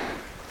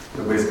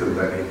the wisdom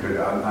that he could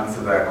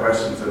answer their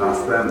questions and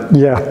ask them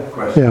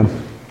questions.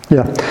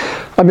 Yeah.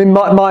 I mean,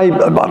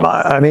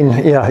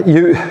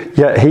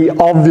 he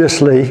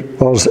obviously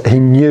he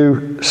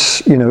knew,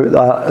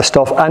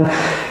 stuff, and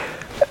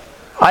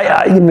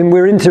I mean,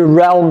 we're into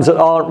realms that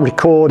aren't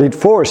recorded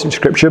for us in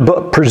Scripture,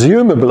 but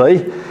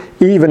presumably,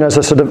 even as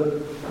a sort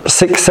of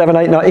 6, 7,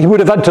 8, 9, he would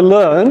have had to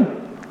learn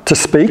to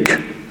speak.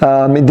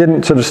 He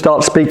didn't sort of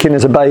start speaking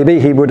as a baby.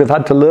 He would have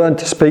had to learn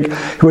to speak.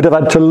 He would have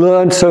had to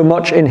learn so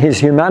much in his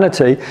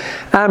humanity.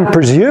 And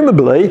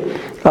presumably,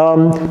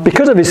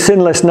 because of his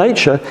sinless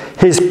nature,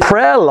 his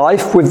prayer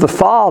life with the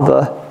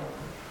Father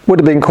would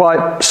have been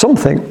quite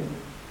something.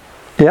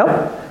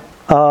 Yeah?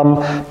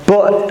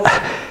 But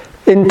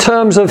in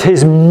terms of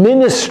his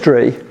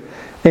ministry,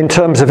 in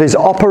terms of his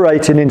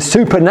operating in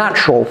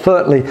supernatural,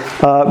 certainly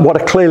what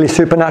are clearly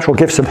supernatural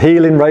gifts of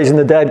healing, raising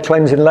the dead,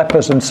 cleansing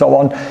lepers and so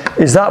on,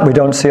 is that we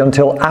don't see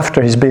until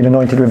after he's been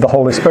anointed with the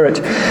Holy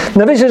Spirit.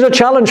 Now this is a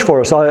challenge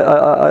for us.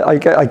 I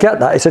get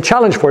that. It's a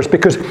challenge for us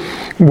because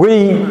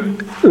we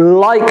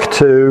like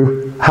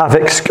to have,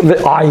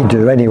 I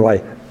do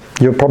anyway,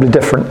 you're probably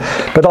different,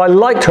 but I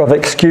like to have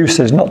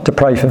excuses not to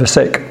pray for the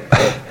sick.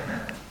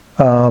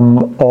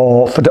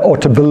 Or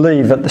to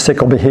believe that the sick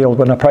will be healed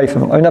when I pray for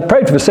them. I mean, I've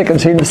prayed for the sick and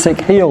seen the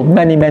sick healed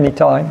many, many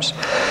times.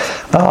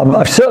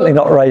 I've certainly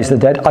not raised the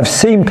dead. I've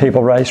seen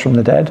people raised from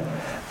the dead.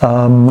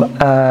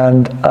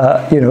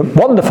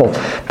 Wonderful.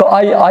 But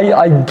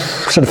I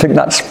sort of think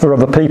that's for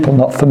other people,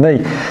 not for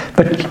me.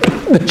 But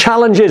the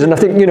challenge is, and I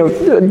think,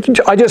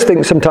 I just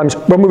think sometimes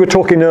when we were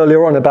talking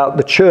earlier on about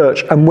the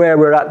church and where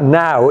we're at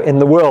now in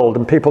the world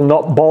and people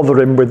not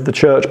bothering with the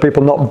church,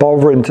 people not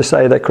bothering to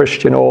say they're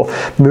Christian or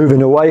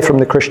moving away from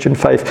the Christian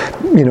faith,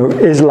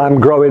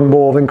 Islam growing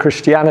more than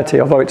Christianity,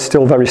 although it's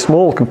still very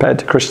small compared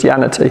to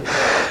Christianity.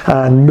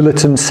 And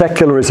militant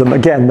secularism,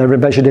 again, they're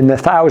measured in their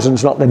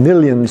thousands, not their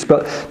millions,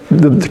 but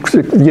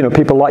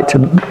people like to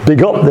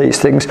big up these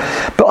things.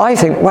 But I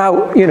think,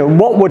 wow,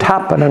 what would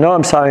happen? I know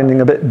I'm sounding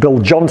a bit Bill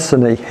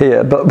Johnson-y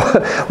here, but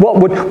what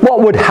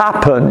would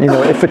happen,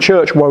 if the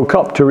church woke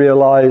up to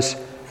realise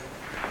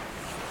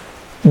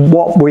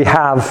what we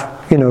have,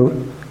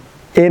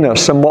 in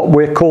us and what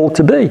we're called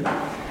to be?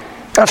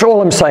 That's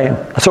all I'm saying.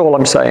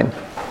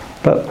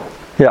 But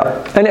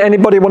yeah,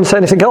 anybody want to say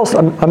anything else?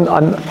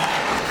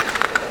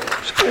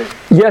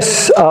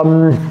 Yes,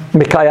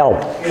 Mikhail.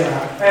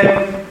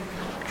 Yeah.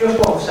 Just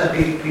what I've said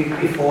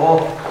before,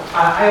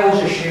 I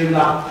always assume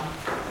that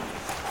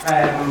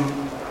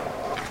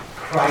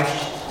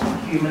Christ's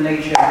human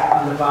nature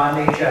and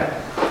divine nature,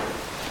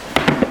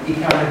 he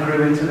kind of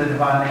grew into the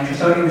divine nature.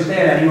 So he was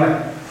there anyway,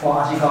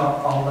 but as he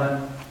got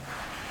older,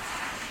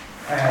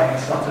 it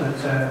started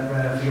to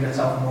reveal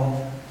itself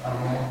more and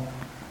more.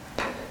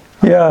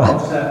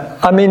 Yeah,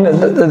 I mean,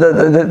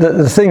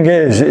 the thing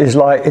is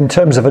like, in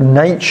terms of a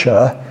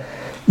nature,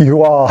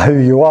 you are who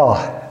you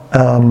are.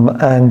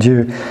 And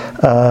you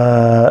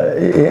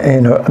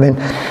know, I mean,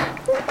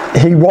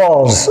 he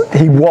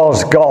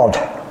was God.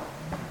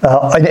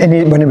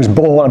 When he was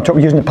born, I'm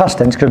using the past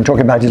tense because I'm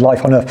talking about his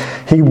life on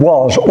earth. He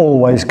was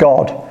always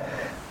God.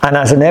 And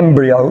as an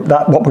embryo,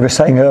 that what we were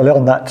saying earlier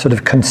on, that sort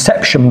of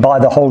conception by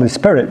the Holy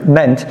Spirit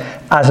meant,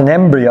 as an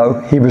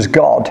embryo, he was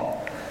God.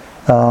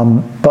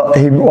 But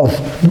he was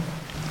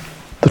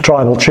the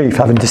tribal chief,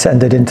 having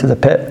descended into the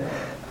pit,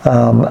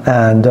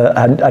 and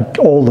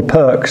all the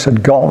perks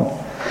had gone.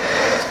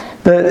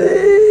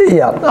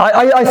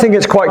 I think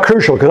it's quite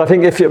crucial, because I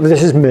think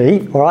this is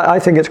me, all right, I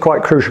think it's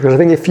quite crucial, because I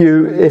think if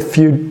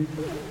you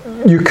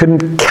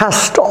can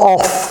cast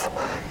off,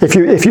 if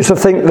you sort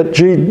of think that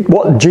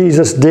what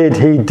Jesus did,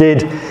 he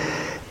did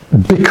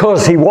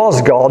because he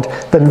was God,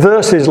 then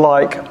verses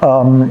like,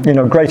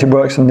 greater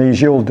works than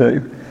these you'll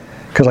do,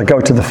 because I go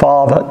to the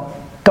Father,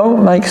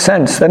 don't make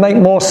sense. They make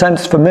more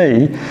sense for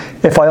me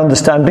if I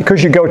understand,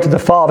 because you go to the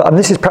Father, and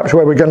this is perhaps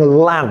where we're going to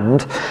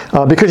land,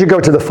 because you go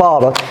to the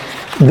Father,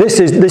 this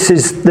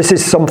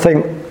is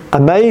something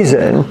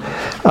amazing.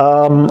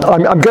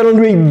 I'm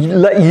going to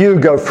let you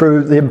go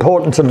through the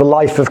importance of the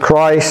life of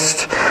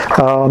Christ,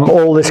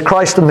 all this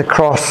Christ and the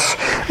cross,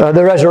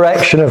 the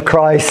resurrection of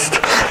Christ,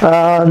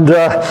 and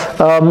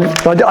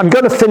I'm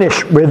going to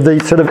finish with the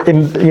sort of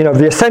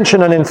the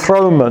ascension and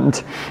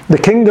enthronement, the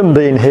kingdom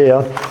being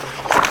here.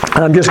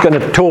 And I'm just going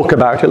to talk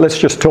about it. Let's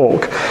just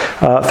talk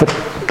for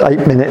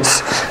 8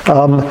 minutes.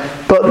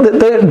 But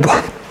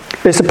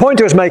it's the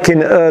point I was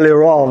making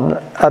earlier on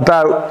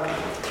about,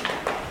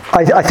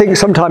 I think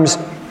sometimes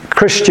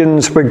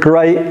Christians were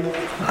great,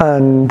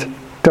 and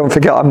don't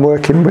forget I'm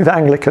working with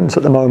Anglicans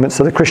at the moment,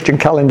 so the Christian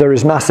calendar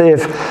is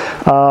massive.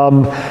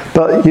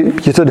 But you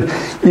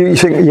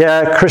think,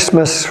 yeah,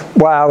 Christmas,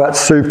 wow, that's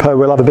super.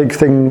 We'll have a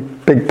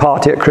big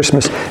party at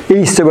Christmas.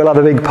 Easter, we'll have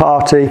a big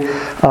party.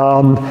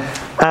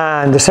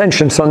 And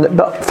Ascension Sunday.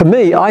 But for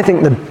me, I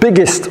think the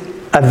biggest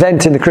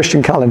event in the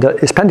Christian calendar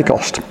is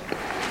Pentecost.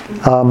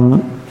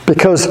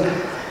 Because,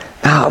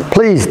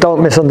 please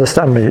don't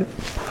misunderstand me.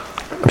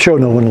 I'm sure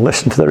no one will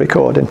listen to the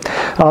recording.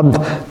 But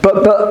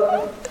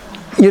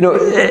they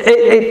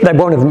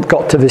won't have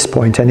got to this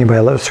point anyway.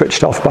 They'll have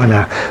switched off by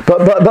now.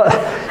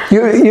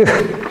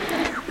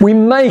 We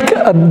make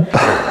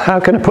how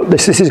can I put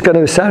this? This is going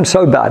to sound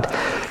so bad.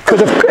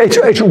 Because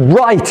it's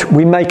right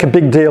we make a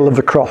big deal of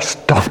the cross.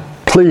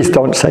 Please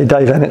don't say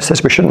Dave Ennett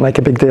says we shouldn't make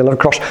a big deal of the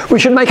cross. We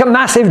should make a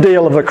massive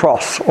deal of the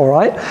cross, all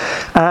right?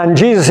 And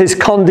Jesus'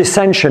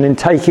 condescension in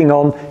taking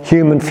on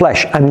human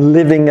flesh and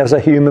living as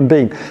a human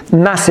being.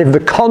 Massive, the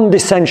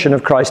condescension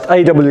of Christ.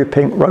 A.W.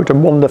 Pink wrote a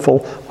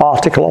wonderful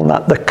article on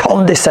that. The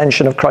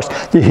condescension of Christ,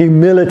 the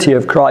humility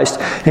of Christ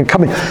in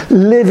coming,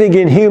 living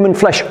in human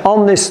flesh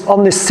on this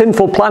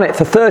sinful planet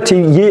for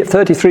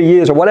 33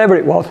 years or whatever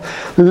it was,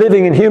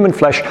 living in human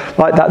flesh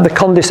like that, the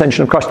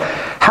condescension of Christ.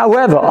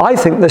 However, I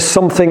think there's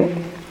something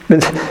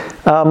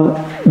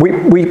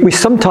we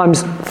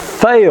sometimes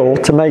fail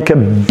to make a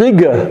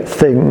bigger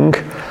thing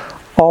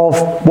of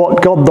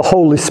what God the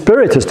Holy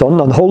Spirit has done,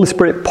 and the Holy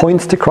Spirit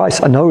points to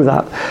Christ, I know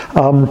that.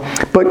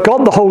 But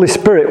God the Holy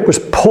Spirit was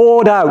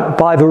poured out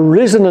by the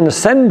risen and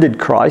ascended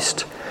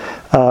Christ.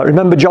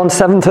 Remember John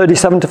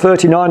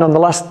 7:37-39 on the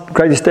last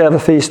greatest day of a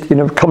feast,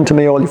 come to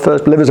me all you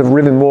first believers of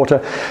living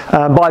water.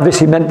 By this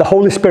he meant the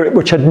Holy Spirit,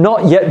 which had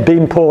not yet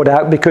been poured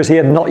out because he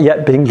had not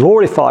yet been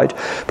glorified.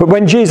 But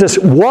when Jesus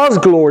was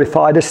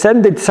glorified,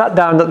 ascended, sat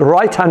down at the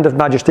right hand of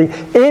majesty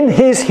in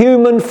his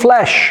human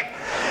flesh.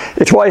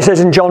 It's why he says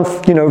in John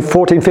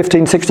 14,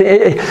 15, 16,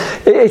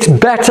 it's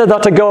better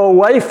that I go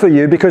away for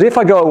you, because if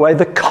I go away,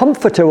 the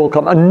Comforter will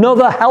come.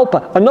 Another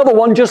helper, another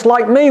one just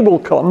like me will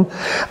come.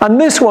 And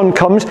this one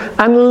comes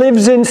and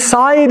lives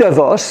inside of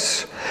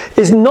us,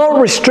 is not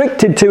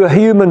restricted to a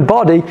human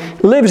body,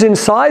 lives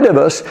inside of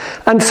us.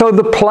 And so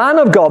the plan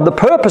of God, the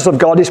purpose of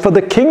God is for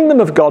the kingdom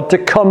of God to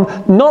come,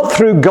 not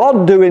through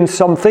God doing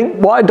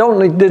something. Why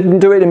he didn't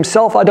do it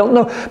himself, I don't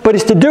know. But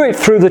it's to do it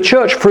through the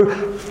church,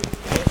 through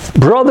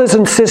brothers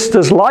and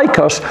sisters like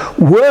us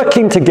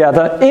working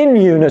together in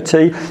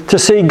unity to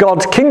see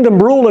God's kingdom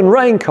rule and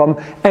reign come,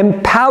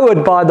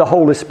 empowered by the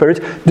Holy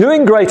Spirit,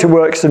 doing greater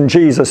works than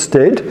Jesus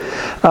did,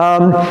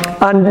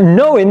 and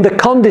knowing the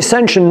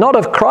condescension not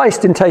of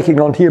Christ in taking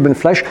on human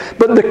flesh,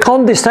 but the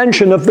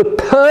condescension of the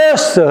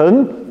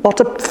person, not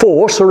a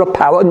force or a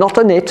power, not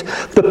an it,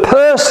 the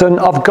person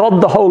of God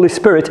the Holy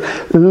Spirit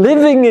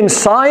living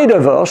inside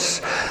of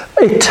us,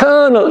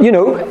 eternal.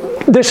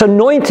 This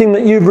anointing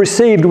that you've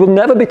received will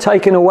never be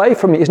taken away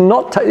from you.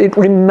 It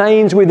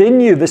remains within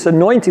you, this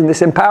anointing,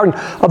 this empowering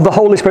of the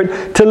Holy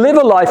Spirit to live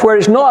a life where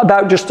it's not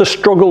about just a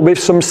struggle with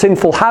some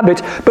sinful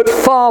habit, but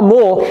far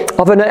more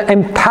of an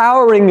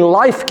empowering,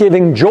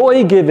 life-giving,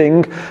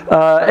 joy-giving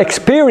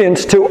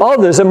experience to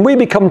others. And we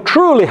become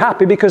truly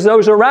happy because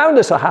those around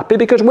us are happy,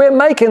 because we're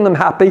making them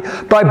happy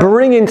by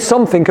bringing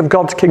something of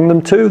God's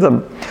kingdom to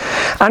them.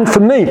 And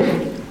for me,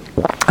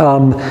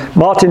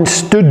 Martin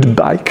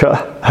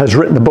Studebaker has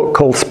written a book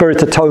called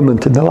Spirit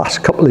Atonement. In the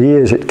last couple of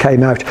years it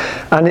came out,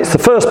 and it's the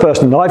first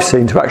person I've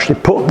seen to actually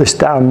put this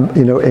down,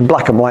 in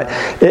black and white.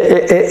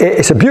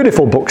 It's a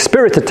beautiful book,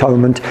 Spirit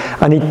Atonement,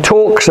 and he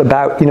talks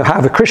about,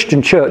 how the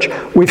Christian church,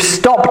 we've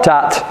stopped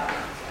at,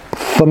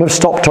 some have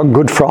stopped on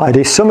Good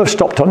Friday, some have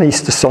stopped on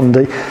Easter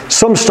Sunday,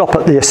 some stop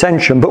at the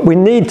Ascension, but we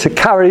need to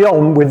carry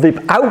on with the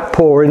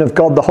outpouring of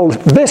God the Holy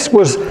Spirit.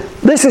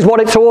 This is what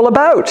it's all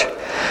about.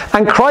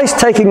 And Christ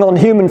taking on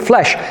human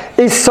flesh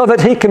is so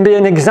that he can be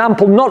an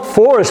example, not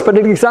for us, but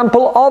an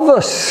example of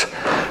us.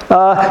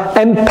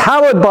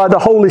 Empowered by the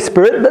Holy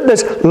Spirit, that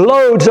there's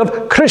loads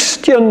of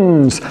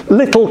Christians,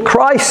 little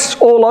Christs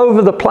all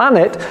over the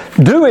planet,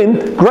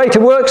 doing greater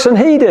works than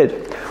he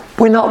did.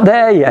 We're not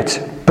there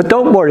yet. But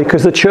don't worry,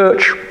 because the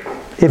church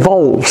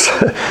evolves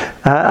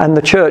and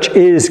the church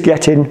is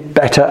getting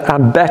better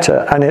and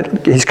better,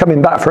 and he's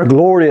coming back for a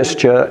glorious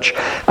church,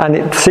 and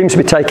it seems to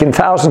be taking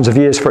thousands of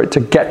years for it to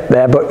get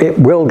there, but it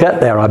will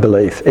get there, I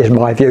believe, is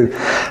my view.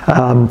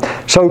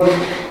 So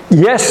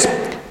yes,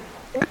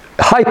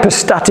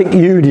 hypostatic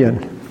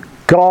union,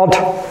 God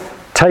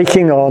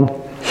taking on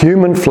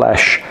human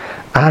flesh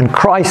and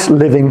Christ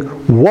living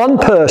one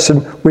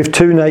person with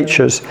two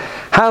natures.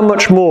 How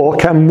much more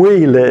can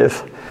we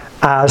live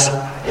as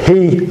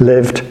he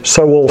lived,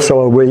 so also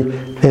are we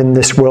in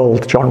this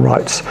world, John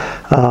writes.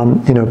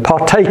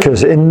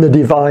 Partakers in the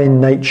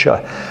divine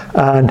nature.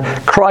 And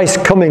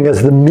Christ coming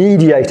as the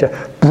mediator,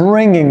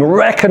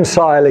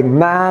 reconciling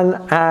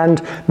man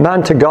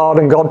to God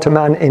and God to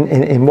man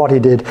in what he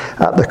did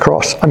at the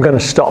cross. I'm going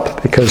to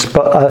stop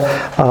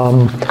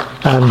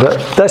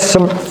there's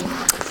some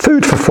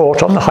food for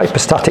thought on the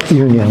hypostatic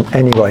union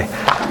anyway.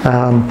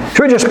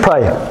 Should we just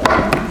pray?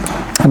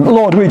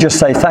 Lord, we just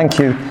say thank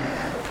you.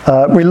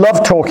 We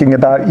love talking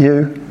about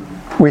you.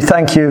 We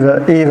thank you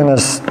that even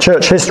as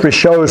church history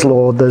shows,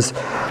 Lord, there's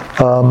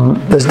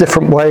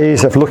different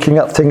ways of looking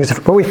at things.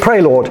 But we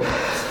pray, Lord,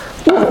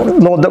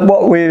 that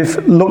what we've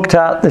looked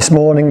at this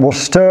morning will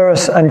stir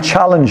us and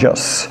challenge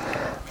us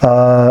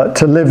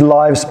to live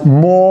lives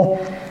more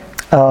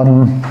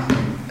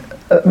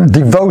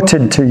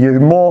devoted to you,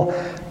 more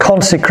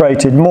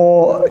consecrated,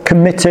 more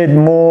committed,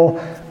 more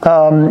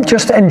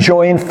just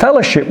enjoying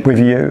fellowship with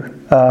you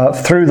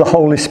through the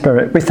Holy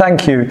Spirit. We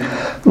thank you,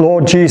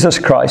 Lord Jesus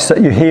Christ,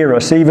 that you hear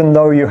us, even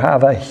though you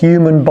have a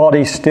human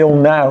body still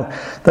now,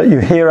 that you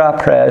hear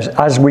our prayers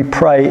as we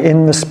pray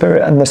in the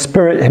Spirit, and the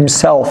Spirit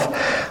himself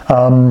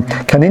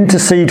can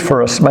intercede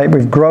for us, mate,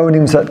 with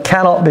groanings that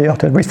cannot be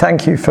uttered. We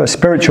thank you for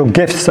spiritual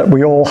gifts that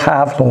we all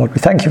have, Lord. We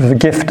thank you for the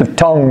gift of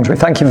tongues. We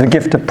thank you for the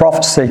gift of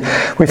prophecy.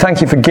 We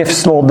thank you for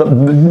gifts, Lord,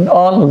 that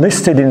aren't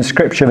listed in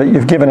Scripture that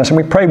you've given us, and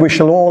we pray we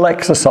shall all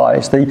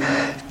exercise the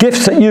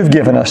gifts that you've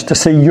given us to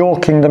see your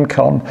kingdom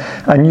come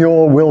and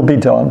your will be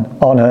done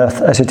on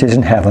earth as it is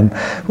in heaven.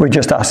 We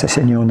just ask this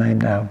in your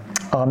name now.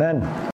 Amen.